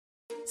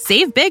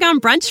Save big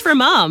on brunch for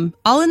mom,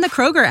 all in the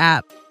Kroger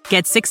app.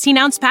 Get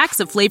 16-ounce packs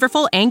of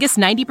flavorful Angus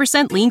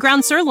 90% lean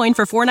ground sirloin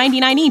for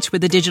 $4.99 each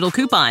with a digital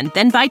coupon.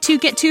 Then buy 2,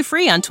 get 2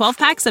 free on 12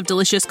 packs of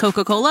delicious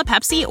Coca-Cola,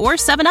 Pepsi, or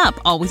 7-Up,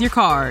 all with your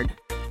card.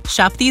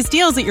 Shop these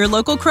deals at your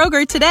local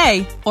Kroger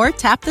today, or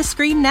tap the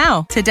screen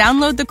now to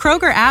download the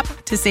Kroger app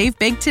to save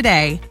big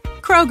today.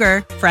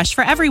 Kroger, fresh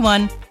for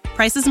everyone.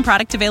 Prices and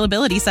product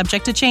availability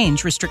subject to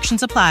change.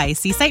 Restrictions apply.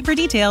 See site for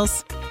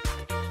details.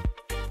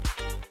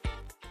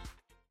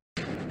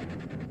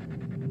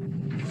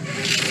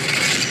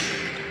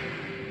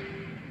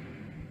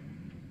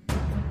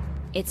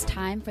 It's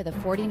time for the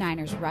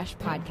 49ers Rush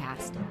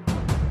Podcast.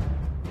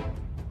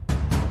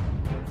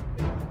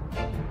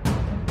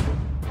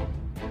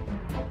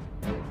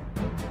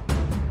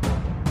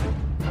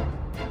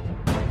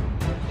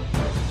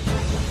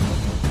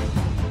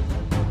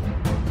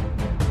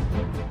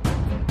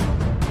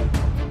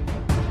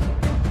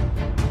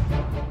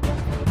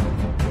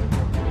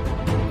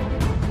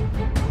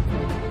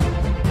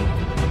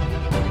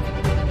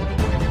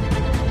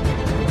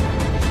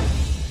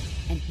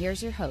 And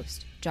here's your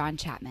host, John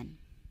Chapman.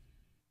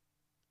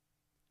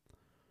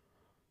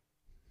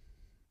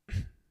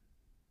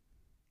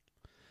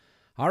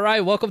 All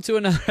right, welcome to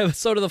another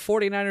episode of the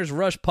 49ers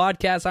Rush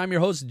Podcast. I'm your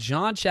host,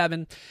 John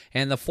Chapman,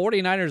 and the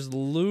 49ers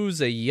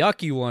lose a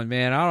yucky one,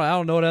 man. I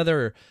don't know what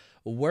other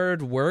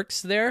word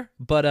works there,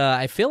 but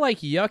I feel like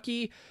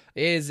yucky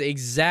is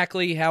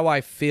exactly how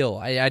I feel.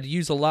 I'd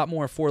use a lot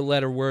more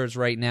four-letter words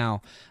right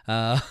now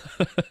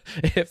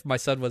if my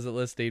son wasn't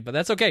listening, but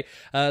that's okay.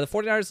 The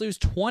 49ers lose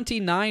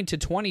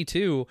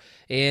 29-22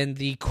 in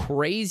the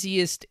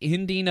craziest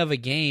ending of a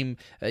game.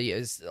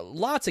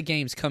 Lots of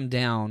games come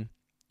down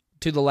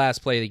to the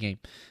last play of the game.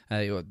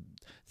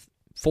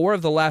 4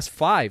 of the last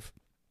 5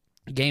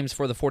 games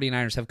for the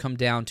 49ers have come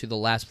down to the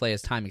last play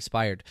as time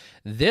expired.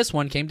 This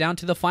one came down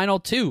to the final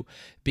 2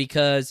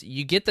 because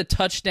you get the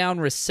touchdown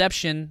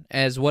reception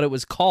as what it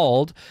was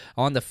called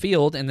on the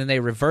field, and then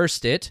they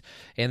reversed it,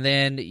 and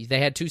then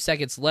they had 2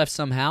 seconds left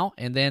somehow,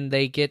 and then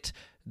they get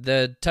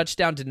the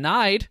touchdown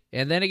denied,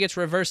 and then it gets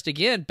reversed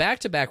again,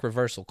 back-to-back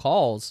reversal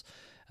calls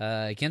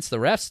against the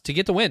refs to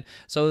get the win.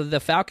 So the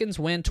Falcons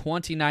win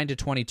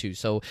 29-22.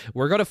 So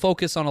we're going to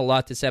focus on a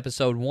lot this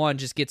episode. One,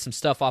 just get some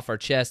stuff off our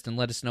chest and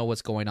let us know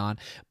what's going on.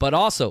 But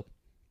also,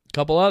 a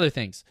couple other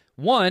things.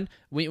 One,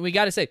 we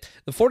got to say,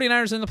 the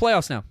 49ers are in the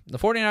playoffs now. The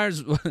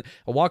 49ers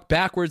walk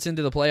backwards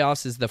into the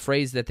playoffs is the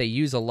phrase that they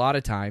use a lot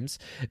of times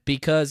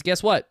because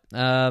guess what?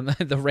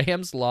 The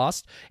Rams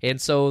lost, and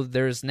so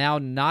there's now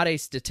not a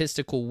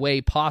statistical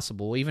way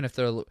possible, even if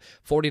the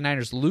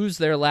 49ers lose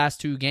their last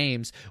 2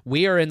 games,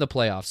 we are in the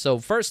playoffs. So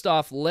first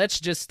off,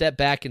 let's just step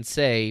back and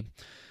say,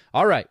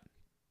 all right,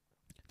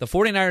 the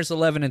 49ers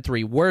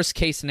 11-3, worst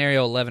case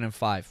scenario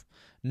 11-5.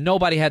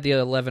 Nobody had the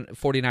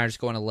 49ers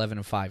going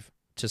 11-5.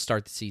 To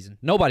start the season.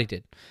 Nobody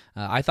did.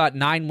 I thought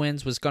 9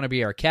 wins was going to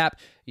be our cap.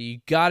 You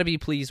got to be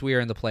pleased we are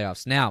in the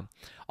playoffs. Now,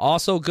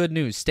 also good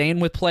news,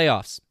 staying with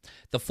playoffs.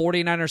 The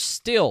 49ers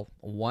still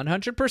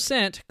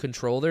 100%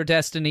 control their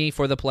destiny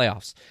for the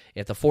playoffs.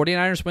 If the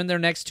 49ers win their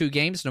next 2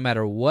 games, no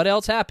matter what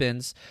else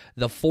happens,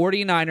 the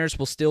 49ers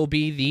will still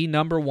be the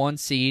number 1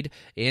 seed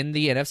in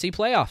the NFC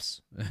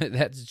playoffs.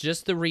 That's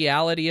just the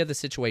reality of the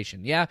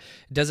situation. Yeah,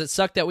 does it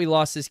suck that we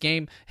lost this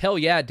game? Hell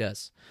yeah, it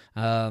does.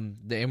 And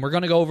we're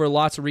going to go over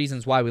lots of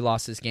reasons why we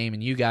lost this game,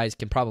 and you guys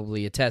can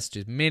probably attest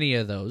to many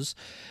of those.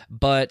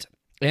 But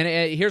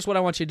here's what I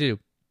want you to do.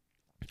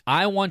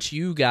 I want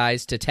you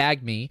guys to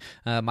tag me,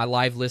 my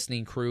live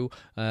listening crew,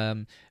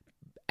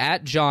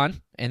 at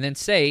John, and then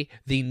say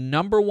the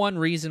number 1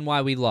 reason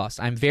why we lost.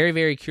 I'm very,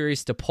 very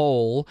curious to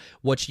poll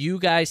what you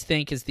guys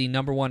think is the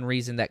number 1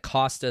 reason that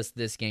cost us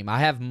this game. I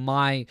have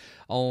my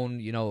own,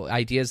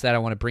 ideas that I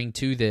want to bring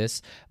to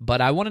this,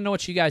 but I want to know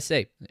what you guys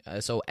say.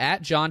 So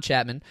at John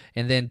Chapman,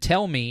 and then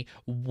tell me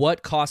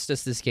what cost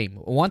us this game.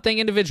 One thing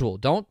individual.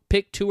 Don't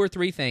pick 2 or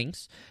 3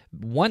 things.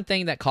 One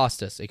thing that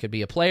cost us. It could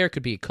be a player,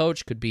 could be a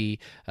coach, could be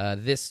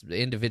this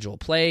individual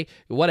play,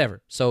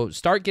 whatever. So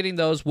start getting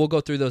those. We'll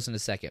go through those in a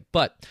second.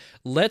 But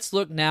let's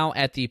look now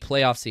at the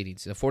playoff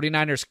seedings. The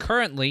 49ers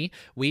currently,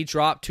 we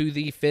dropped to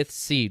the 5th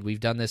seed. We've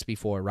done this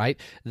before, right?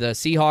 The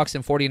Seahawks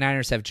and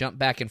 49ers have jumped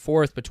back and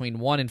forth between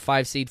 1 and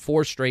 5 seed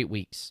 4 straight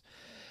weeks.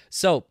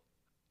 So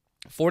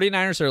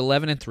 49ers are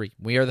 11-3.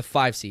 We are the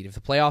 5 seed. If the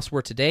playoffs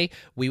were today,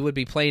 we would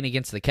be playing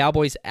against the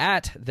Cowboys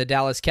at the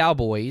Dallas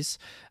Cowboys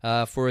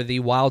for the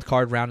wild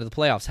card round of the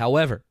playoffs.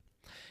 However,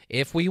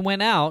 if we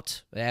went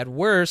out, at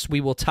worst, we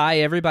will tie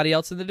everybody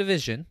else in the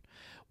division,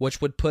 which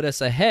would put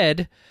us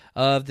ahead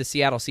of the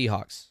Seattle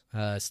Seahawks.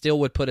 Still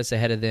would put us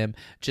ahead of them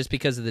just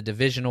because of the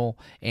divisional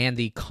and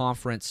the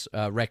conference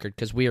record,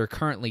 because we are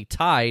currently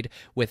tied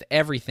with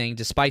everything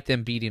despite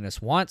them beating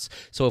us once.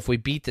 So if we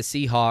beat the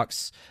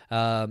Seahawks,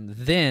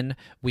 then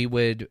we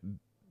would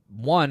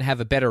one, have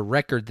a better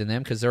record than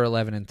them because they're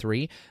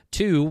 11-3.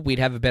 Two, we'd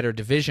have a better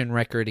division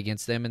record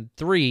against them. And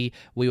three,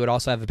 we would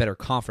also have a better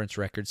conference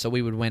record, so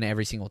we would win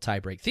every single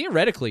tiebreak.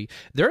 Theoretically,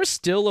 there is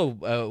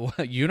still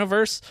a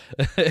universe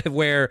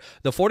where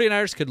the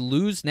 49ers could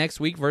lose next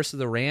week versus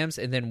the Rams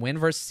and then win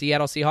versus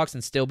Seattle Seahawks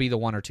and still be the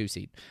 1 or 2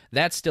 seed.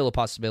 That's still a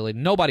possibility.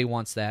 Nobody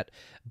wants that,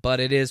 but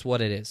it is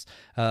what it is.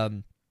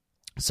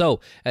 So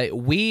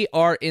we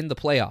are in the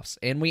playoffs,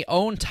 and we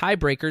own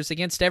tiebreakers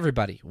against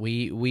everybody.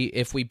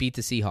 If we beat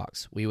the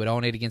Seahawks, we would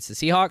own it against the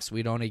Seahawks.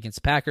 We'd own it against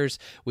the Packers.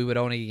 We would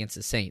own it against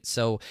the Saints.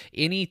 So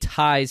any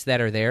ties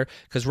that are there,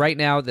 because right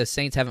now the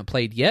Saints haven't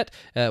played yet,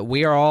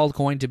 we are all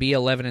going to be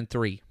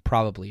 11-3.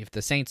 Probably. If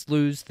the Saints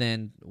lose,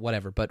 then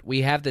whatever. But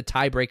we have the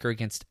tiebreaker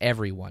against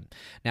everyone.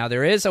 Now,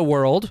 there is a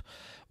world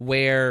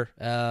where,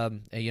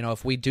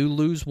 if we do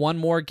lose one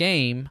more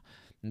game,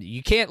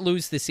 you can't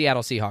lose the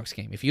Seattle Seahawks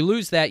game. If you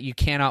lose that, you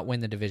cannot win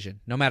the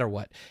division, no matter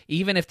what.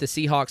 Even if the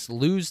Seahawks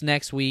lose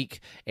next week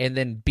and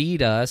then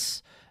beat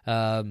us,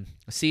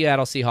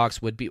 Seattle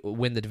Seahawks would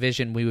win the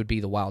division. We would be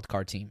the wild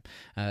card team.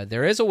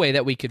 There is a way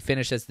that we could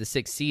finish as the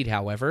 6th seed,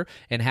 however,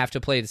 and have to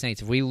play the Saints.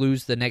 If we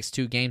lose the next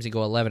 2 games and go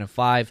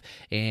 11-5,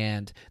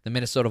 and the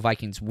Minnesota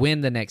Vikings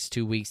win the next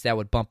 2 weeks, that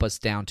would bump us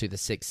down to the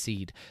 6th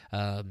seed.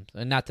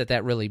 Not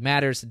that really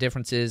matters. The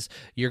difference is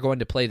you're going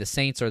to play the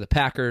Saints or the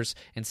Packers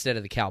instead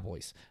of the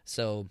Cowboys.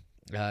 So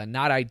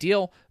not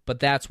ideal, but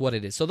that's what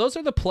it is. So those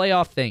are the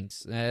playoff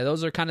things.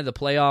 Those are kind of the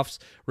playoffs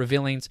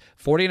revealings.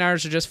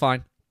 49ers are just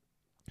fine.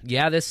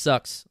 Yeah, this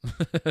sucks.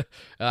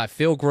 I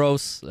feel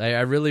gross. I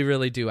really,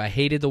 really do. I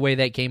hated the way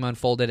that game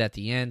unfolded at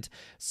the end.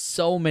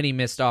 So many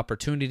missed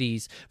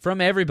opportunities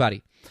from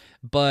everybody.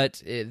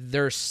 But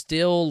there's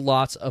still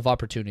lots of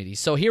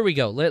opportunities. So here we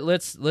go.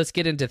 Let's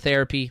get into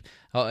therapy.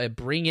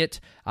 Bring it.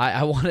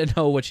 I want to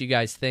know what you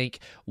guys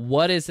think.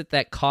 What is it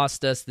that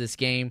cost us this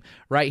game?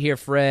 Right here,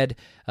 Fred.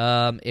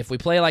 If we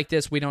play like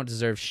this, we don't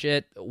deserve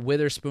shit.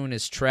 Witherspoon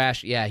is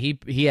trash. Yeah,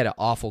 he had an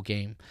awful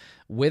game.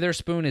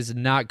 Witherspoon is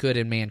not good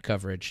in man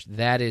coverage.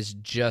 That is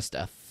just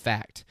a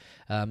fact.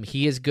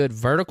 He is good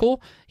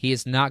vertical. He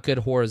is not good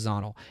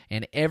horizontal.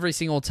 And every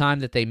single time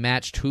that they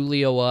matched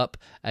Julio up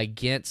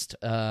against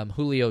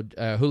Julio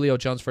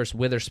Jones versus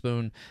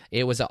Witherspoon,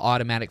 it was an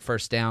automatic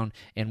first down,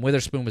 and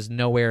Witherspoon was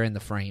nowhere in the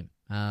frame.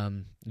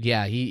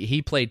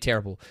 He played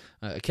terrible.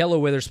 Kello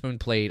Witherspoon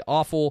played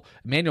awful.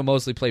 Emmanuel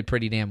Mosley played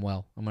pretty damn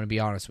well. I'm going to be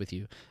honest with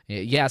you.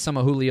 Yeah, some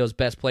of Julio's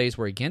best plays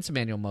were against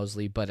Emmanuel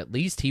Mosley, but at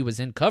least he was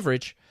in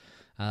coverage.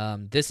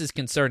 This is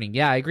concerning.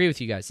 Yeah, I agree with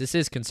you guys. This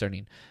is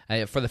concerning.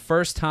 For the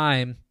first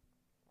time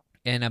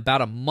in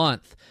about a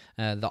month,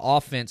 the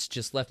offense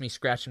just left me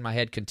scratching my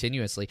head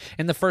continuously.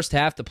 In the first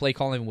half, the play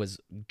calling was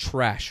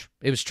trash.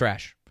 It was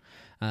trash.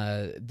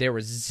 There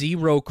was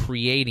zero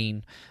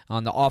creating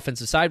on the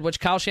offensive side, which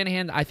Kyle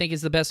Shanahan, I think,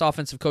 is the best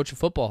offensive coach in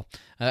football.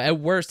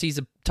 At worst, he's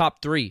a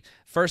top 3.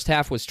 First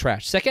half was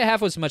trash. Second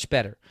half was much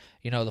better.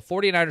 The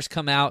 49ers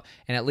come out,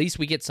 and at least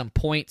we get some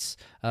points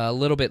a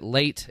little bit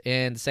late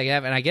in the second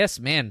half. And I guess,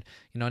 man,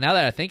 now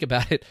that I think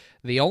about it,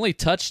 the only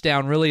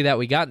touchdown really that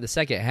we got in the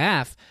second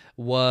half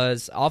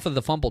was off of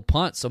the fumbled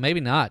punt, so maybe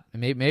not.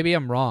 Maybe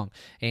I'm wrong.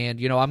 And,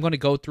 I'm going to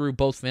go through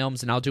both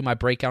films, and I'll do my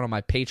breakout on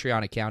my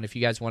Patreon account if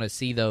you guys want to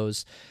see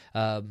those.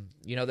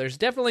 There's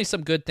definitely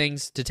some good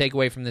things to take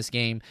away from this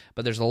game,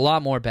 but there's a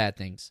lot more bad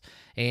things.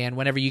 And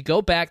whenever you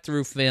go back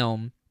through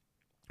film,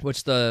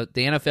 which the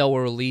NFL will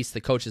release the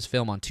coach's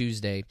film on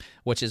Tuesday,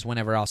 which is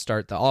whenever I'll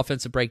start the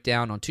offensive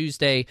breakdown on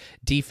Tuesday,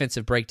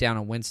 defensive breakdown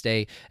on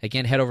Wednesday.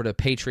 Again, head over to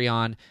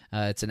Patreon.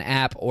 It's an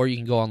app, or you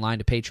can go online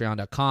to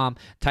patreon.com,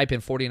 type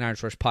in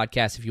 49ers Rush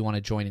Podcast if you want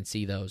to join and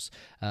see those.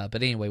 But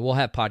anyway, we'll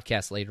have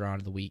podcasts later on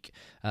in the week.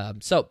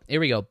 So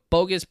here we go.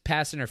 Bogus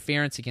pass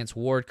interference against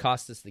Ward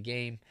cost us the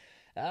game.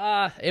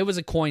 It was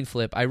a coin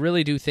flip. I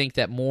really do think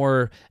that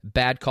more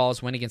bad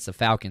calls went against the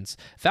Falcons.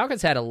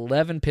 Falcons had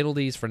 11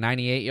 penalties for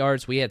 98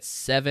 yards. We had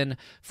 7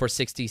 for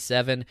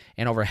 67,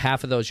 and over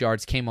half of those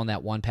yards came on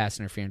that one pass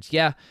interference.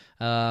 Yeah,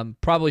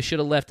 probably should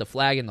have left a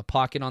flag in the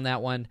pocket on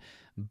that one,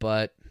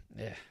 but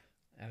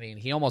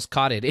he almost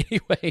caught it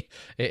anyway.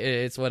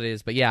 It's what it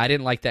is. But yeah, I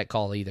didn't like that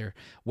call either.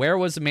 Where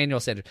was Emmanuel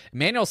Sanders?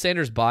 Emmanuel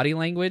Sanders' body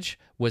language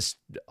was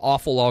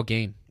awful all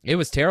game. It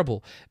was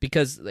terrible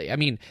because,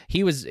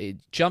 he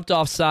jumped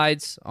off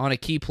sides on a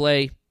key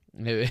play.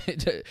 And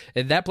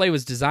that play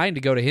was designed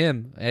to go to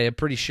him, I'm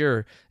pretty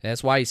sure.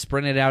 That's why he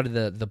sprinted out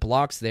of the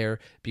blocks there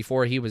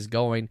before he was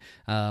going.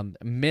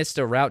 Missed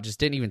a route, just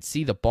didn't even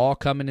see the ball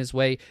coming his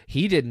way.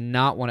 He did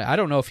not want to. I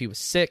don't know if he was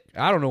sick.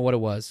 I don't know what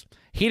it was.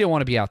 He didn't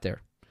want to be out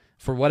there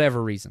for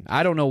whatever reason.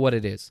 I don't know what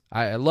it is.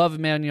 I love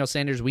Emmanuel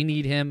Sanders. We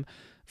need him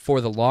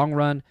for the long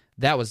run.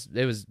 It was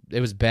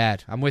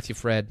bad. I'm with you,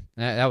 Fred.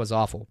 That was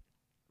awful.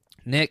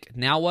 Nick,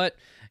 now what?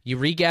 You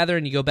regather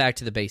and you go back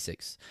to the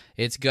basics.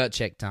 It's gut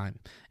check time.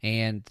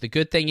 And the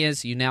good thing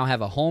is you now have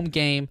a home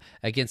game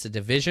against a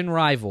division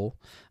rival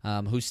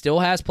who still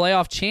has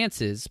playoff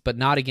chances, but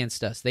not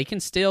against us. They can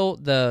still,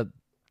 the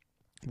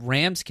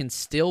Rams can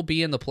still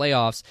be in the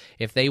playoffs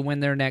if they win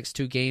their next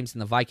 2 games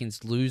and the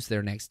Vikings lose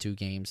their next 2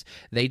 games.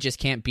 They just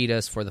can't beat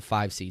us for the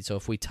 5 seed. So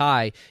if we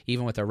tie,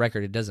 even with our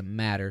record, it doesn't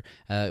matter.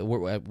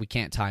 We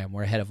can't tie them.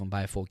 We're ahead of them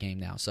by a full game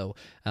now. So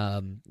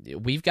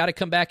we've got to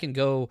come back and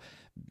go.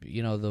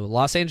 The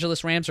Los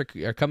Angeles Rams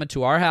are coming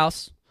to our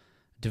house,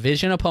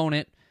 division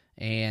opponent,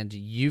 and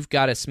you've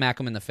got to smack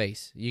them in the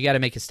face. You got to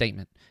make a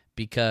statement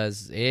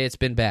because it's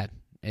been bad.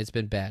 It's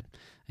been bad.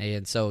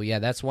 And so, yeah,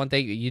 that's one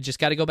thing. You just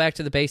got to go back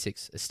to the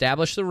basics.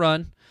 Establish the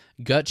run,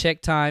 gut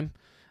check time,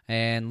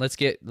 and let's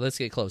get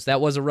close.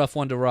 That was a rough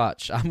one to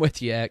watch. I'm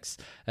with you, X.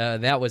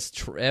 That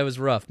was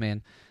rough,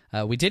 man.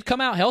 We did come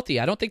out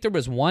healthy. I don't think there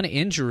was one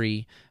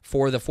injury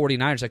for the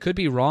 49ers. I could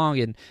be wrong,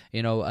 and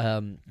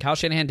Kyle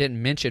Shanahan didn't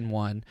mention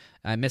one.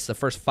 I missed the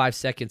first 5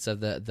 seconds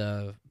of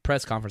the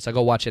press conference. I'll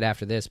go watch it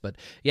after this. But,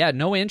 yeah,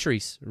 no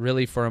injuries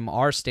really from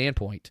our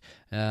standpoint.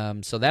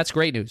 So that's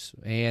great news.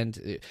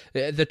 And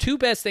the 2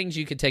 best things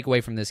you can take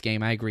away from this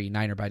game, I agree,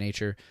 Niner by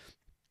nature.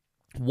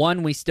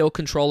 1, we still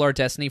control our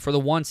destiny for the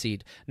 1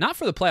 seed. Not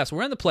for the playoffs.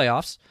 We're in the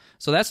playoffs.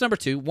 So that's number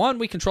 2. 1,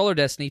 we control our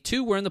destiny.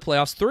 2, we're in the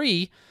playoffs.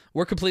 3,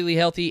 we're completely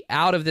healthy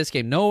out of this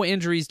game. No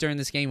injuries during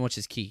this game, which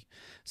is key.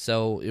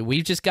 So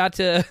we've just got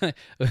to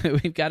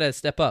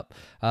step up.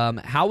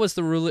 How was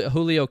the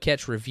Julio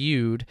catch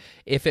reviewed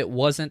if it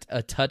wasn't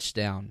a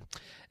touchdown?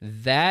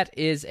 That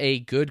is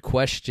a good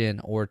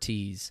question,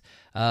 Ortiz.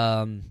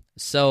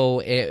 So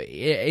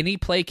any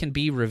play can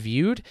be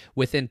reviewed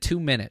within 2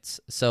 minutes.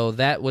 So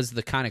that was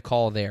the kind of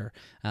call there.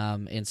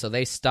 And so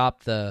they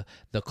stopped the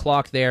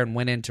clock there and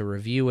went in to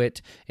review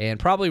it, and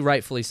probably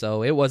rightfully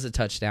so. It was a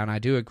touchdown. I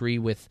do agree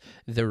with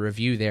the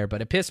review there,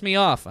 but it pissed me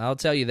off. I'll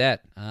tell you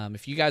that.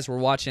 If you guys were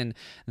watching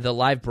the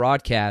live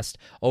broadcast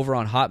over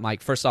on Hot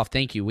Mic, first off,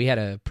 thank you. We had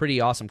a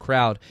pretty awesome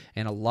crowd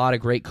and a lot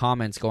of great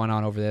comments going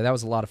on over there. That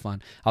was a lot of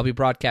fun. I'll be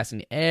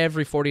broadcasting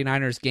every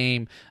 49ers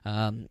game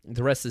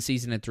the rest of the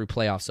season and through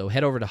playoffs. So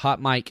head over to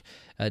Hot Mic,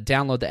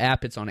 download the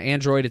app. It's on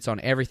Android. It's on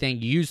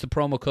everything. Use the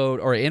promo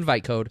code or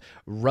invite code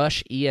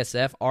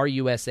RUSHESF,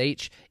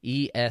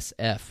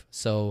 RUSHESF.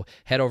 So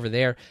head over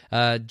there.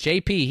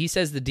 JP, he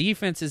says the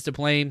defense is to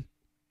blame.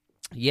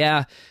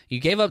 Yeah, you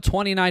gave up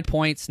 29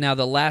 points. Now,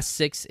 the last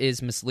 6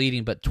 is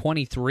misleading, but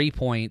 23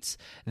 points,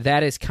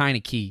 that is kind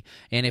of key.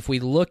 And if we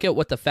look at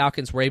what the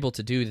Falcons were able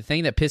to do, the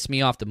thing that pissed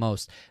me off the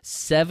most,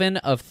 7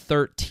 of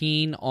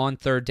 13 on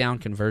third down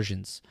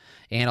conversions.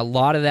 And a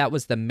lot of that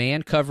was the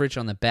man coverage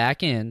on the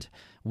back end.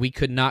 We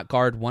could not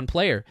guard one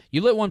player.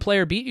 You let one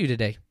player beat you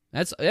today.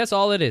 That's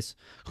all it is.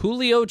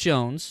 Julio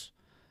Jones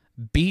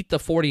beat the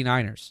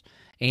 49ers.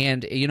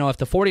 And, if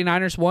the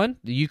 49ers won,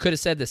 you could have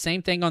said the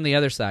same thing on the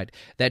other side,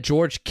 that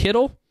George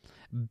Kittle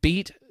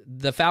beat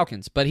the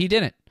Falcons, but he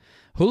didn't.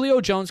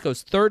 Julio Jones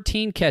goes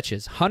 13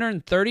 catches,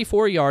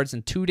 134 yards,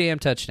 and 2 damn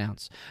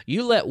touchdowns.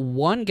 You let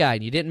one guy,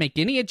 and you didn't make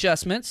any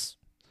adjustments,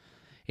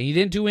 and you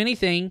didn't do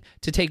anything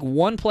to take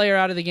one player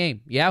out of the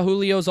game. Yeah,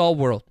 Julio's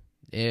all-world.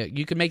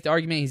 You can make the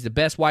argument he's the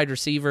best wide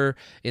receiver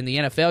in the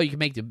NFL. You can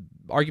make the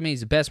argument he's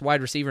the best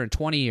wide receiver in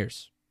 20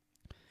 years.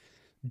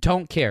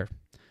 Don't care.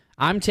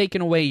 I'm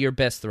taking away your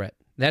best threat.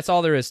 That's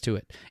all there is to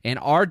it. And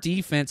our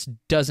defense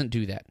doesn't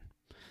do that.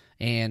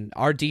 And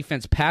our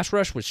defense pass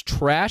rush was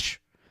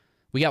trash.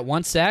 We got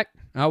 1 sack.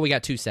 Oh, we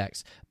got 2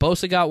 sacks.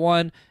 Bosa got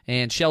 1,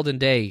 and Sheldon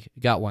Day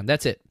got 1.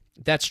 That's it.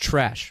 That's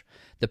trash.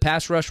 The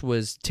pass rush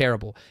was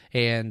terrible.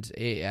 And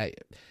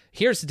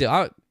here's the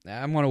deal.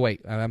 I'm going to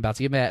wait. I'm about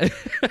to get mad.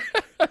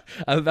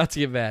 I'm about to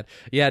get mad.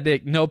 Yeah,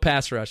 Nick, no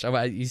pass rush.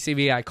 You see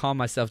me, I calm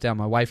myself down.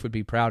 My wife would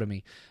be proud of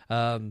me.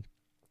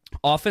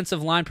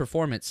 Offensive line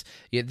performance.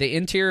 The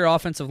interior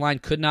offensive line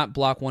could not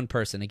block one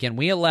person. Again,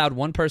 we allowed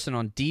one person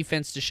on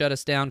defense to shut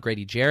us down,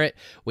 Grady Jarrett.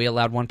 We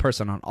allowed one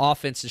person on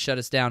offense to shut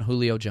us down,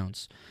 Julio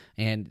Jones.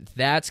 And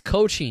that's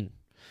coaching.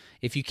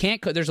 If you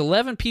can't, there's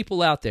 11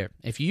 people out there.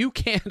 If you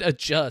can't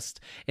adjust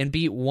and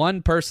beat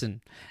one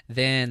person,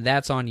 then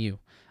that's on you.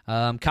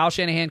 Kyle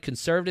Shanahan,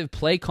 conservative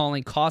play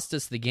calling cost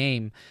us the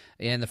game.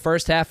 In the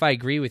first half, I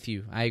agree with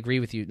you.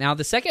 Now,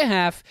 the second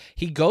half,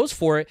 he goes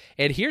for it.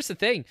 And here's the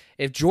thing.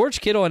 If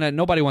George Kittle, and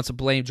nobody wants to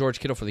blame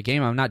George Kittle for the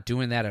game. I'm not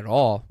doing that at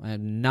all.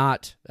 I'm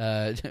not.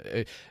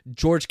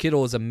 George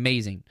Kittle is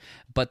amazing.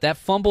 But that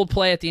fumbled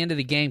play at the end of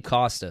the game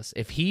cost us.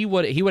 If he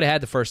would have had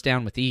the first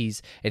down with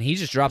ease, and he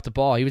just dropped the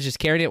ball. He was just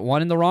carrying it,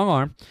 one in the wrong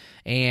arm.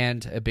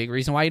 And a big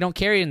reason why you don't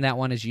carry in that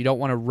one is you don't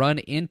want to run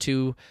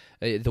into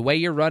the way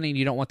you're running.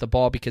 You don't want the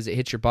ball because it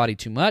hits your body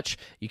too much.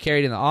 You carry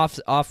it in the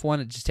off one,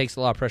 it just takes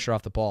a lot of pressure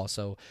off the ball.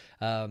 So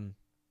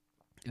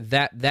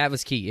that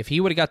was key. If he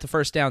would have got the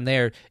first down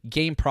there,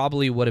 game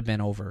probably would have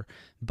been over.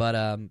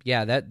 But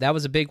yeah, that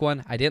was a big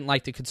one. I didn't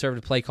like the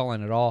conservative play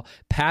calling at all.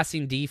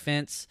 Passing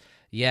defense.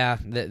 Yeah,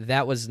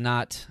 that was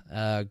not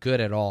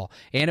good at all.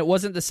 And it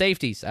wasn't the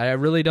safeties. I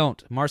really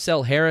don't.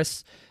 Marcel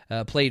Harris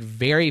played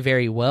very,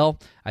 very well.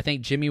 I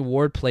think Jimmy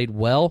Ward played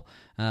well.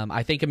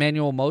 I think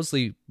Emmanuel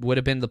Mosley would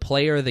have been the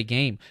player of the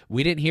game.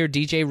 We didn't hear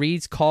DJ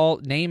Reed's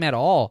name at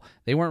all.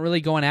 They weren't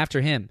really going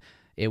after him.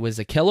 It was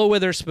Ahkello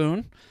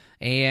Witherspoon,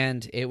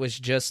 and it was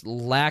just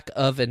lack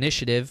of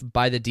initiative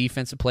by the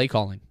defensive play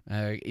calling.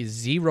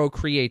 Zero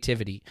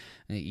creativity.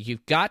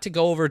 You've got to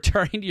go over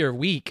during your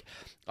week.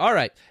 All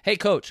right. Hey,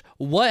 Coach,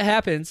 what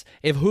happens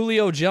if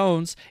Julio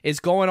Jones is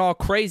going all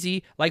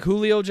crazy like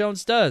Julio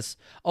Jones does?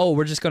 Oh,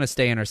 we're just going to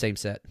stay in our same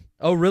set.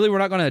 Oh, really? We're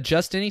not going to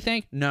adjust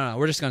anything? No,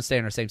 we're just going to stay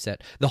in our same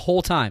set the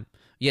whole time.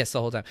 Yes,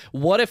 the whole time.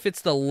 What if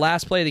it's the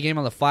last play of the game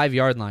on the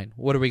 5-yard line?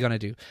 What are we going to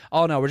do?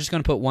 Oh, no, we're just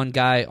going to put one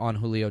guy on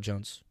Julio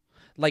Jones.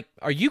 Like,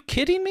 are you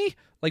kidding me?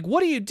 Like,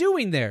 what are you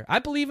doing there? I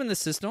believe in the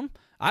system.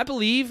 I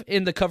believe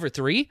in the cover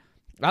 3.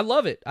 I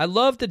love it. I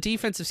love the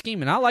defensive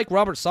scheme, and I like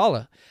Robert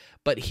Saleh.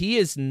 But he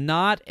is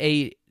not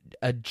a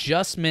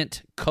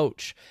adjustment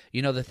coach.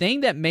 You know, the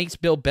thing that makes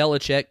Bill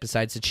Belichick,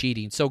 besides the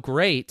cheating, so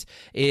great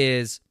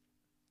is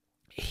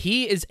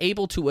he is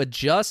able to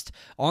adjust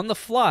on the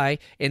fly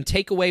and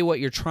take away what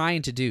you're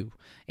trying to do.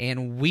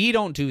 And we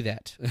don't do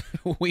that.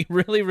 We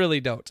really,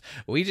 really don't.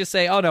 We just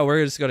say, oh, no,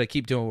 we're just going to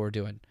keep doing what we're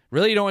doing.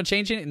 Really, you don't want to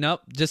change it?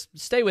 Nope, just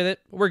stay with it.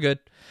 We're good.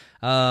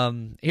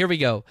 Here we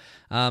go.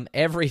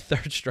 Every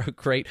third stroke,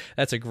 great.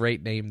 That's a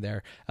great name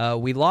there.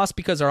 We lost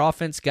because our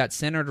offense got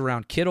centered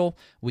around Kittle.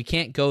 We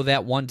can't go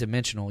that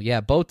one-dimensional.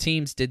 Yeah, both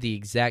teams did the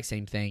exact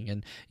same thing,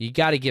 and you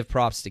got to give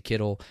props to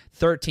Kittle.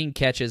 13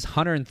 catches,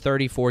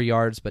 134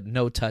 yards, but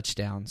no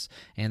touchdowns.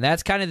 And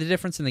that's kind of the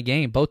difference in the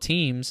game. Both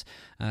teams,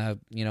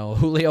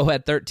 Julio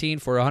had 13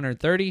 for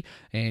 130,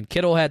 and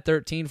Kittle had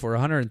 13 for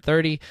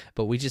 130,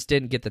 but we just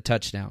didn't get the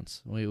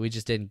touchdowns. We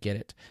just didn't get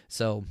it.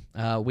 So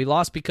we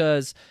lost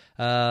because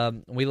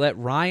we let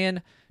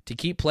Ryan to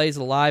keep plays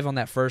alive on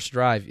that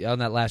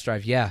last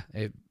drive. Yeah,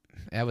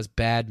 that was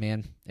bad,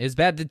 man. It was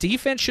bad. The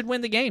defense should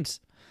win the games.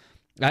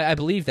 I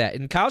believe that.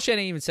 And Kyle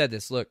Shanahan even said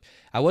this. Look,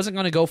 I wasn't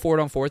going to go for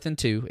it on 4th and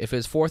 2. If it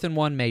was 4th and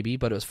 1, maybe,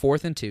 but it was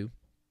 4th and 2.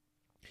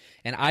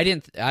 And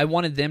I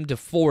wanted them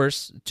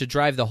to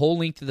drive the whole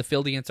length of the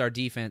field against our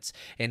defense.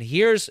 And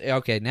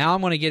now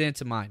I'm going to get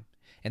into mine.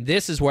 And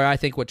this is where I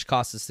think what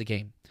cost us the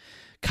game.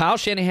 Kyle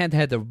Shanahan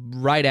had the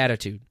right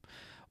attitude.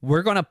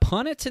 We're going to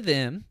punt it to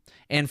them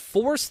and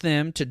force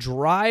them to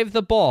drive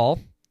the ball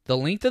the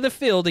length of the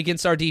field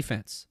against our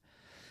defense.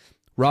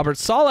 Robert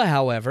Saleh,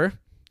 however,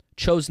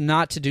 chose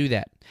not to do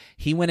that.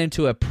 He went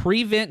into a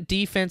prevent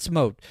defense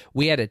mode.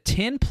 We had a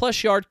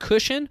 10-plus yard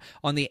cushion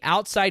on the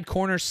outside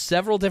corner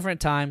several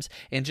different times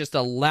and just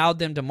allowed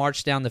them to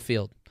march down the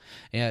field.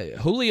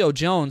 Julio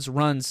Jones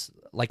runs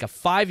like a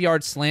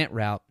 5-yard slant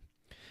route,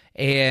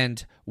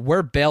 and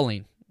we're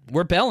belling.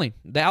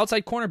 The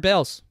outside corner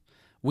bells.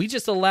 We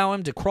just allow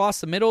him to cross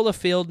the middle of the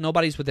field.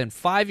 Nobody's within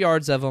 5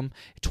 yards of him.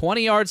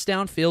 20 yards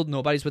downfield,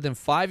 nobody's within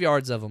 5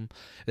 yards of him.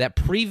 That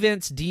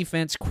prevents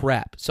defense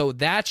crap. So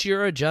that's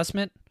your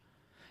adjustment.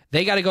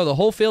 They got to go the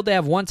whole field to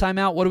have one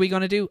timeout. What are we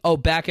going to do? Oh,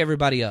 back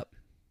everybody up.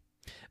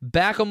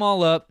 Back them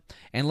all up,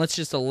 and let's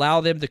just allow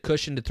them the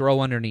cushion to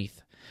throw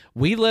underneath.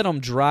 We let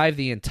them drive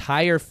the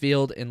entire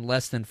field in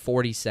less than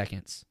 40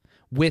 seconds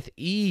with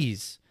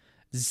ease.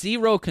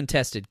 0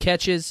 contested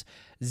catches,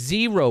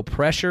 0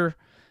 pressure,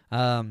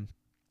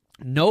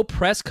 no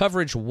press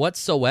coverage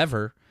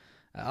whatsoever.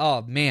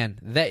 Oh, man.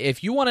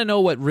 If you want to know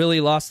what really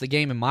lost the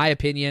game, in my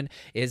opinion,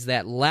 is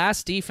that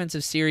last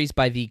defensive series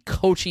by the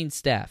coaching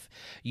staff.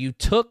 You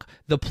took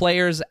the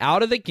players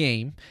out of the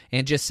game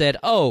and just said,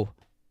 oh,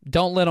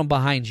 don't let them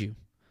behind you.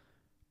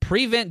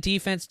 Prevent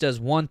defense does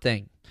one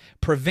thing.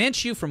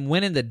 Prevents you from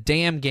winning the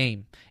damn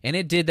game. And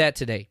it did that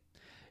today.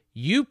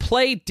 You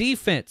play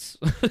defense.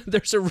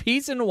 There's a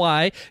reason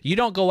why you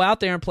don't go out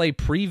there and play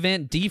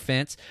prevent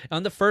defense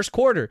on the first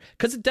quarter,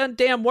 because it doesn't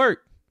damn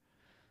work.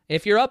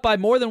 If you're up by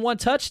more than one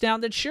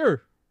touchdown, then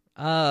sure.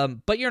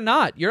 But you're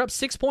not. You're up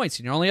 6 points,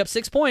 and you're only up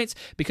 6 points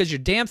because your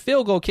damn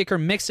field goal kicker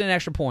mixed in an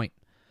extra point.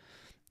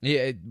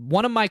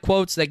 One of my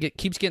quotes that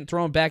keeps getting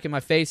thrown back in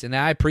my face, and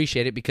I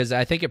appreciate it because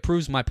I think it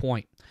proves my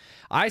point.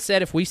 I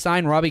said if we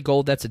sign Robbie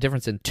Gould, that's a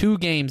difference in 2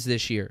 games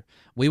this year.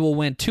 We will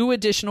win 2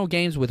 additional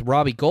games with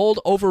Robbie Gould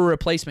over a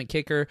replacement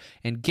kicker.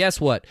 And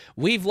guess what?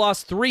 We've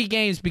lost 3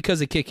 games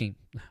because of kicking.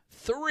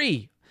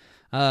 3.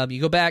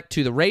 You go back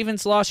to the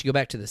Ravens loss. You go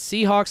back to the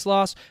Seahawks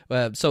loss.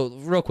 So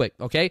real quick,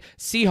 okay?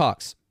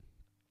 Seahawks.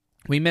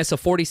 We miss a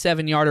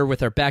 47-yarder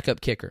with our backup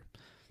kicker.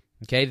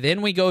 Okay,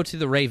 then we go to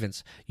the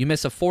Ravens. You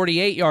miss a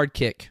 48-yard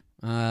kick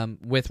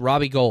with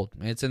Robbie Gould.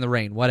 It's in the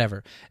rain,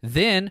 whatever.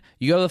 Then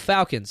you go to the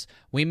Falcons.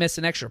 We miss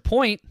an extra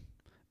point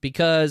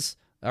because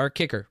our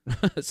kicker.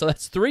 So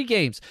that's 3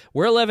 games.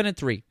 We're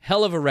 11-3.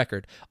 Hell of a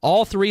record.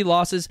 All 3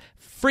 losses,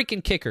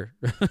 freaking kicker.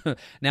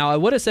 Now, I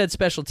would have said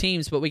special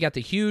teams, but we got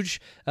the huge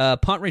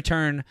punt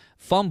return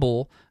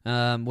fumble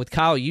with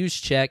Kyle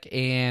Juszczyk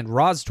and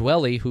Roz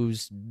Dwelly,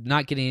 who's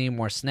not getting any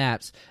more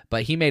snaps,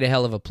 but he made a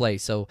hell of a play.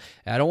 So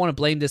I don't want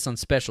to blame this on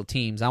special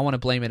teams. I want to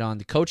blame it on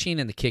the coaching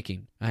and the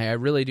kicking. I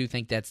really do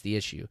think that's the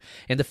issue.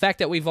 And the fact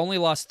that we've only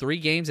lost 3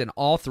 games and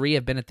all 3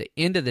 have been at the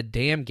end of the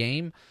damn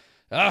game,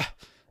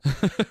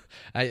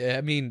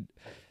 I mean,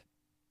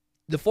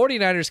 the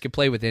 49ers can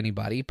play with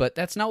anybody, but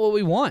that's not what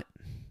we want.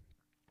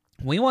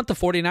 We want the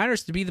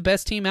 49ers to be the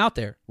best team out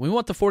there. We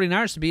want the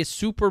 49ers to be a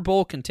Super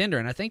Bowl contender,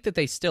 and I think that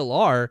they still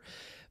are,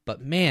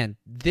 But, man,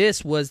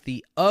 this was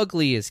the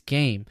ugliest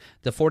game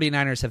the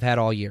 49ers have had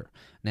all year.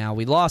 Now,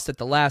 we lost at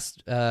the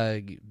last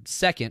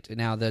second.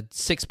 Now, the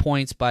 6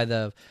 points by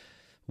the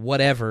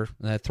whatever,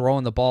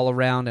 throwing the ball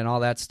around and all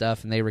that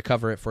stuff, and they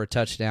recover it for a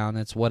touchdown.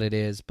 That's what it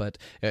is. But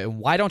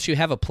why don't you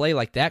have a play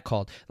like that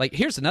called? Like,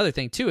 here's another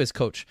thing, too, as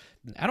coach.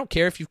 I don't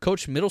care if you've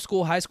coached middle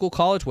school, high school,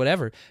 college,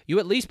 whatever. You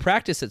at least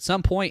practice at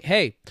some point,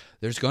 hey,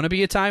 there's going to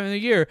be a time in the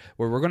year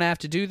where we're going to have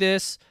to do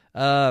this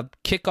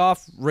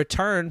kickoff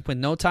return with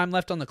no time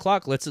left on the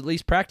clock. Let's at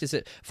least practice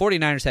it.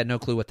 49ers had no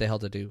clue what the hell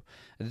to do.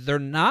 They're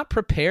not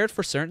prepared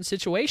for certain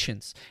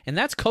situations, and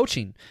that's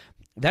coaching.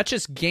 That's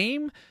just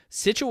game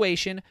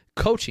situation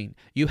coaching.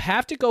 You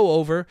have to go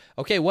over,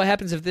 okay, what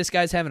happens if this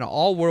guy's having an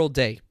all-world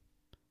day?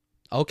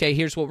 Okay,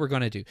 here's what we're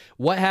going to do.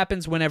 What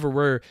happens whenever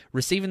we're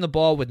receiving the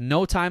ball with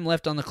no time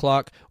left on the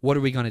clock? What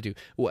are we going to do?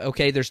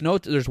 Okay, there's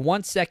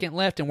 1 second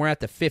left and we're at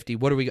the 50.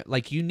 What are we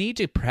like? You need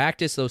to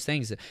practice those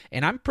things.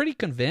 And I'm pretty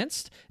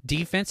convinced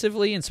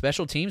defensively and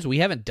special teams, we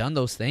haven't done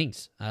those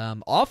things.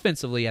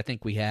 Offensively, I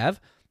think we have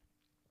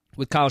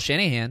with Kyle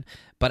Shanahan,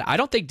 but I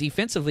don't think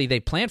defensively they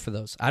plan for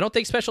those. I don't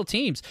think special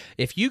teams,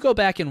 if you go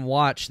back and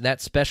watch that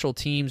special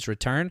teams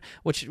return,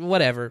 which,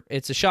 whatever,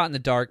 it's a shot in the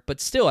dark,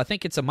 but still, I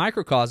think it's a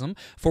microcosm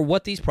for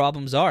what these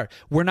problems are.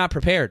 We're not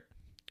prepared.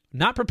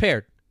 Not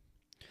prepared.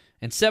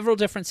 In several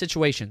different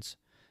situations.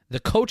 The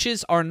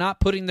coaches are not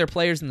putting their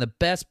players in the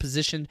best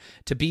position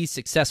to be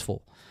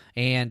successful.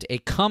 And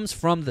it comes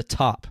from the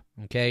top,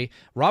 okay?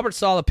 Robert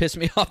Saleh pissed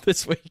me off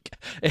this week,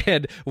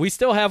 and we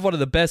still have one of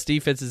the best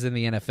defenses in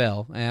the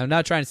NFL. And I'm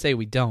not trying to say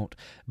we don't,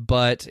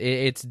 but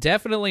it's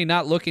definitely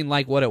not looking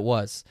like what it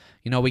was.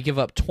 You know, we give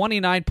up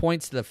 29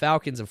 points to the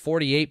Falcons and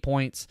 48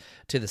 points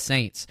to the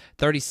Saints,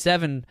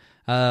 46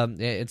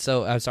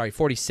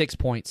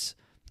 points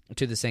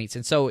to the Saints.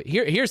 And so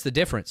here's the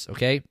difference,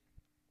 okay?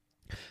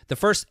 The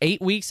first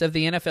 8 weeks of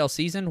the NFL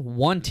season,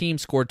 one team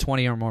scored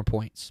 20 or more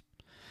points.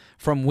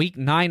 From week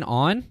 9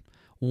 on,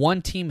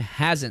 one team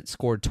hasn't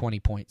scored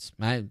 20 points.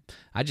 I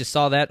just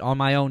saw that on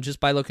my own just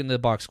by looking at the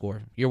box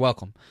score. You're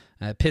welcome.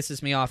 It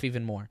pisses me off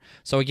even more.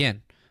 So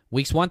again,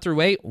 weeks 1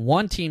 through 8,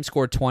 one team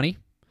scored 20.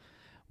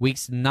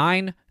 Weeks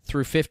 9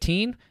 through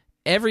 15,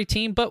 every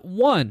team but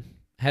one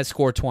has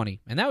scored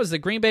 20. And that was the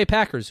Green Bay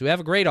Packers, who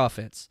have a great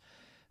offense.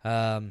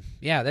 Yeah,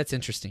 that's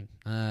interesting.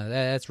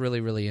 That's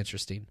really, really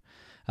interesting.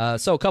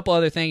 So a couple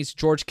other things.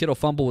 George Kittle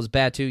fumble was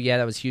bad too. Yeah,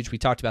 that was huge. We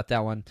talked about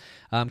that one.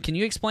 Can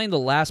you explain the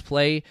last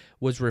play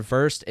was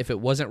reversed if it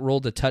wasn't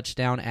ruled a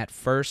touchdown at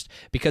first?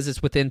 Because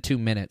it's within 2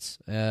 minutes.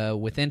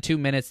 Within 2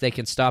 minutes, they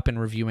can stop and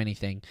review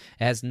anything.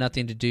 It has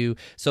nothing to do.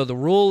 So the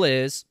rule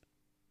is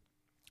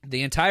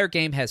the entire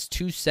game has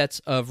 2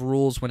 sets of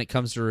rules when it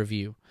comes to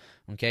review.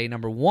 Okay,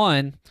 number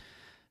 1,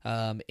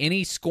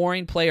 any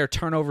scoring play or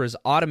turnover is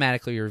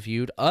automatically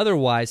reviewed.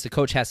 Otherwise, the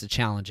coach has to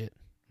challenge it.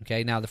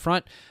 Okay, now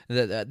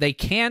they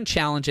can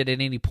challenge it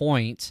at any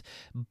point,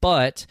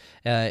 but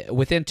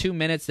within 2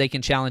 minutes, they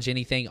can challenge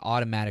anything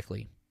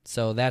automatically.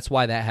 So that's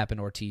why that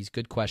happened, Ortiz.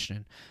 Good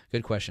question.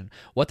 Good question.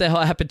 What the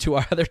hell happened to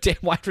our other damn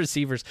wide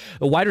receivers?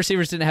 The wide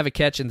receivers didn't have a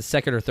catch in the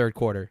second or third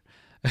quarter.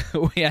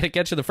 We had a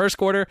catch in the first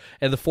quarter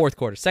and the fourth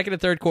quarter. Second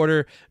and third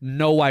quarter,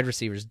 no wide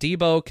receivers.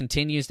 Debo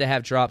continues to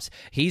have drops.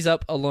 He's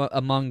up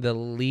among the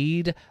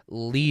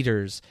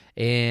leaders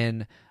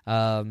in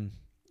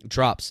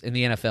drops in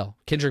the NFL.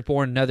 Kendrick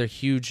Bourne, another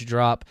huge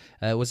drop.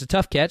 It was a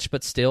tough catch,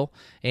 but still.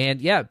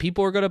 And yeah,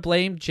 people are going to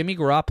blame Jimmy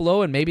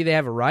Garoppolo, and maybe they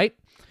have it right.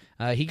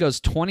 He goes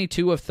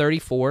 22 of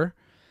 34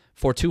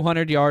 for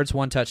 200 yards,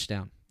 1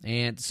 touchdown.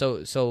 And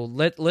so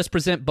let's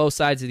present both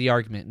sides of the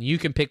argument, and you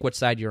can pick which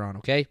side you're on,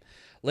 okay?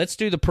 Let's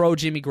do the pro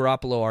Jimmy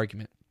Garoppolo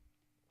argument.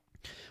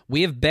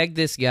 We have begged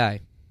this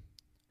guy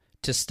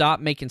to stop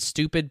making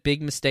stupid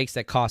big mistakes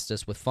that cost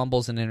us with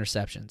fumbles and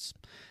interceptions.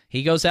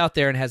 He goes out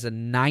there and has a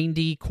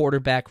 90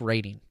 quarterback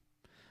rating.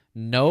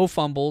 No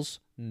fumbles,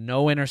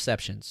 no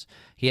interceptions.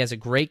 He has a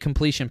great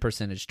completion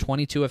percentage,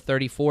 22 of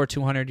 34,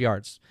 200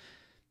 yards.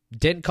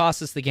 Didn't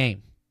cost us the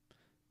game.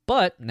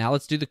 But now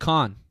let's do the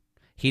con.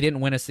 He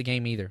didn't win us the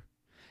game either.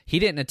 He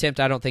didn't attempt,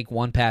 I don't think,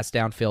 one pass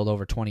downfield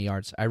over 20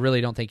 yards. I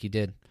really don't think he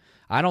did.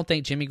 I don't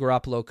think Jimmy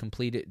Garoppolo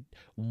completed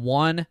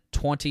one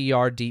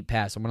 20-yard deep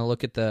pass. I'm going to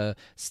look at the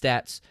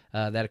stats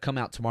that'll come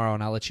out tomorrow,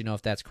 and I'll let you know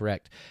if that's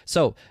correct.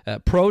 So,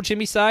 pro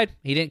Jimmy side,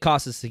 he didn't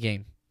cost us the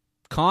game.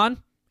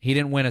 Con, he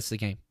didn't win us the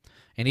game,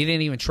 and he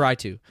didn't even try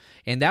to.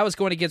 And that was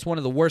going against one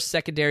of the worst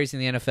secondaries in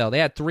the NFL. They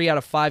had 3 out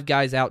of 5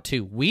 guys out,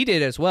 too. We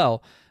did as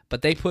well,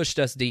 but they pushed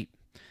us deep.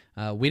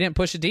 We didn't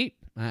push it deep.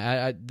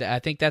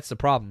 I think that's the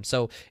problem.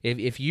 So,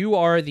 if you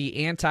are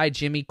the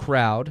anti-Jimmy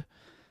crowd,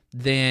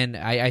 then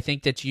I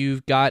think that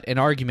you've got an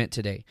argument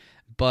today.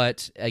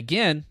 But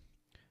again,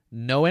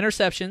 no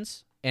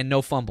interceptions and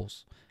no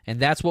fumbles. And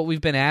that's what we've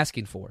been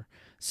asking for.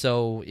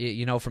 So,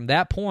 you know, from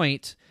that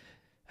point,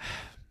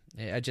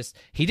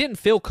 he didn't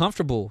feel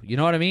comfortable. You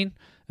know what I mean?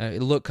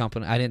 look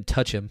competent. I didn't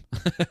touch him.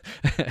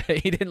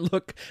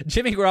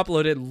 Jimmy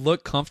Garoppolo didn't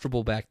look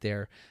comfortable back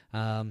there.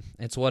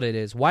 It's what it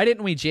is. Why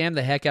didn't we jam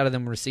the heck out of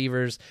them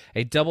receivers?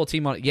 A double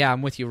team on. Yeah,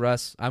 I'm with you,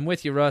 Russ.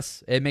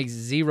 It makes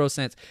zero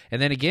sense.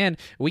 And then again,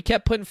 we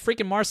kept putting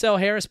freaking Marcel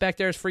Harris back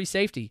there as free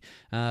safety.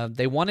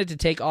 They wanted to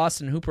take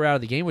Austin Hooper out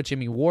of the game with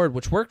Jimmy Ward,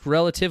 which worked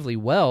relatively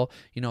well.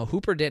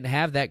 Hooper didn't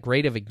have that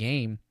great of a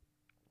game.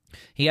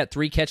 He had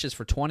 3 catches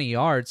for 20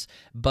 yards.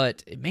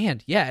 But,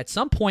 man, yeah, at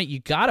some point you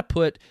got to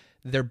put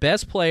their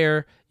best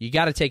player, you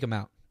got to take him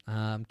out.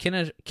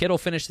 Kittle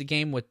finished the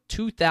game with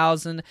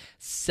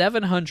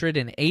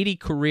 2,780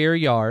 career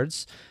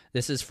yards.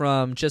 This is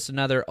from just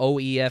another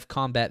OEF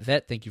combat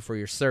vet. Thank you for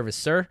your service,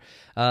 sir.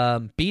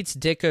 Beats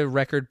Ditka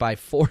record by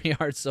 4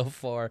 yards so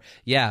far.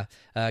 Yeah,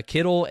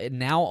 Kittle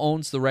now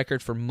owns the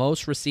record for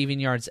most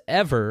receiving yards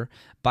ever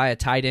by a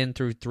tight end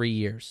through 3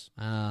 years.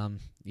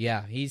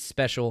 Yeah, he's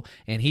special,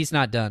 and he's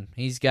not done.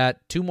 He's got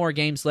 2 more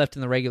games left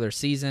in the regular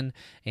season,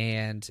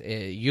 and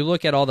you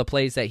look at all the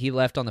plays that he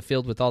left on the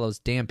field with all those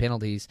damn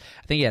penalties.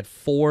 I think he had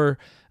 4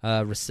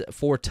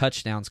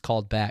 touchdowns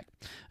called back.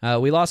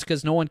 We lost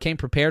because no one came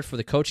prepared for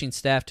the coaching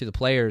staff to the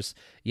players.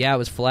 Yeah, it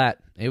was flat.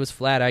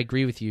 I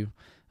agree with you.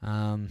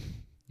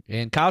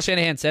 And Kyle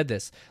Shanahan said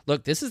this.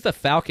 Look, this is the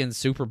Falcons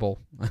Super Bowl.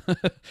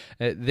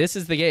 This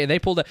is the game.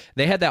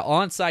 They had that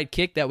onside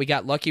kick that we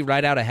got lucky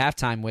right out of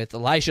halftime with.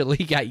 Elijah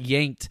Lee got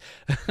yanked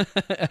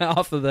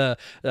off of the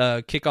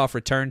kickoff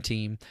return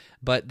team,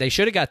 but they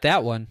should have got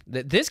that one.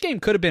 This game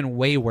could have been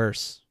way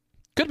worse.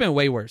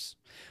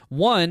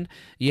 One,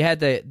 you had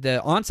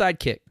the onside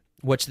kick,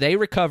 which they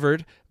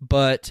recovered,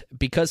 but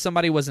because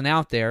somebody wasn't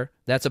out there,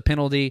 that's a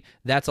penalty.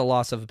 That's a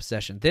loss of a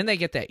possession. Then they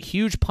get that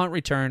huge punt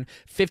return,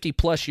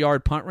 50-plus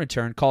yard punt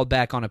return called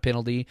back on a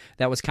penalty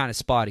that was kind of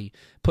spotty,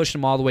 pushed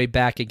them all the way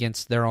back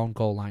against their own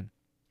goal line.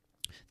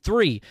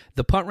 3,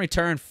 the punt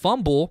return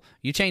fumble,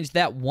 you change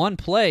that one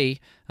play,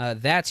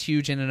 that's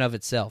huge in and of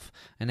itself.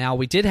 And now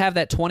we did have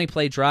that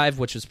 20-play drive,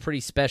 which was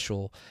pretty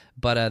special,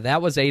 but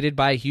that was aided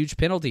by a huge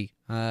penalty,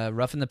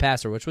 roughing the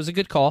passer, which was a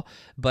good call,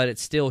 but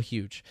it's still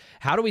huge.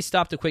 How do we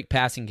stop the quick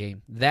passing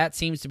game? That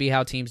seems to be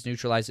how teams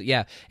neutralize it.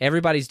 Yeah,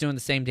 everybody's doing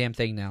the same damn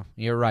thing now.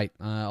 You're right.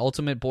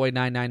 Ultimate Boy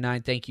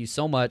 999, thank you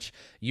so much.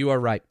 You are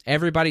right.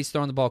 Everybody's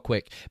throwing the ball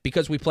quick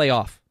because we play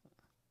off.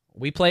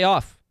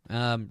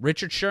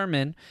 Richard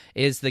Sherman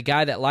is the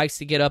guy that likes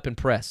to get up and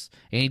press,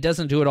 and he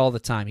doesn't do it all the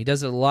time. He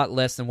does it a lot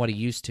less than what he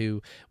used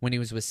to when he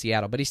was with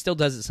Seattle, but he still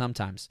does it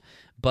sometimes.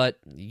 But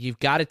you've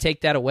got to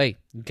take that away.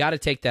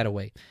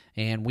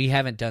 And we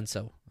haven't done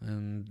so.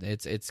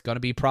 It's going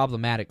to be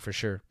problematic for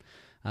sure.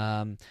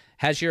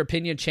 Has your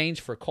opinion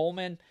changed for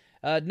Coleman?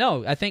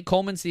 No, I think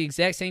Coleman's the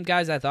exact same guy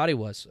as I thought he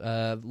was.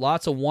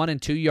 Lots of 1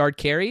 and 2 yard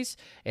carries,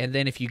 and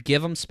then if you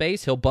give him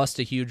space, he'll bust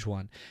a huge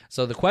one.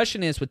 So the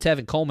question is with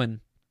Tevin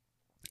Coleman,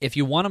 if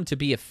you want him to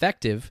be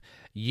effective,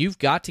 you've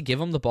got to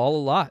give him the ball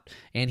a lot.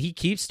 And he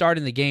keeps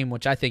starting the game,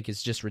 which I think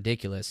is just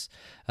ridiculous.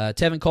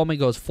 Tevin Coleman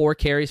goes 4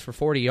 carries for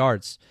 40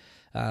 yards.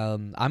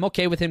 I'm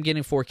okay with him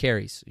getting 4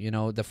 carries. He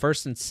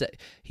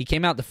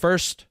came out the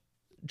first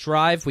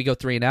drive, we go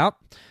 3 and out.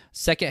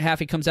 Second half,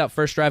 he comes out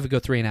first drive, we go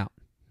 3 and out.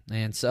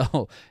 And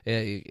so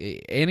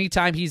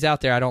anytime he's out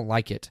there, I don't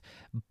like it.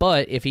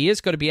 But if he is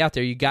going to be out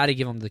there, you got to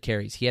give him the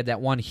carries. He had that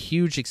one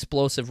huge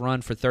explosive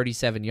run for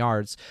 37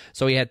 yards.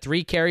 So he had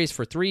 3 carries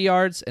for 3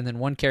 yards and then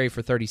 1 carry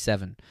for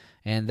 37.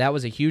 And that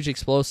was a huge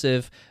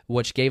explosive,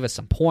 which gave us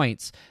some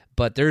points.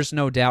 But there's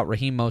no doubt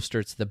Raheem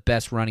Mostert's the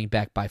best running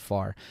back by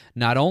far.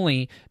 Not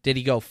only did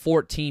he go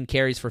 14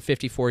 carries for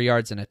 54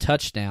 yards and a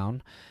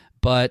touchdown,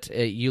 but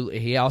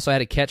he also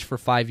had a catch for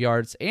 5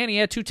 yards, and he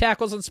had 2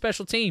 tackles on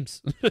special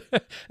teams.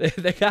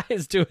 The guy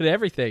is doing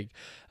everything.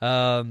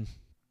 It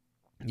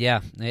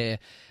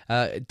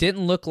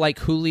didn't look like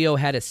Julio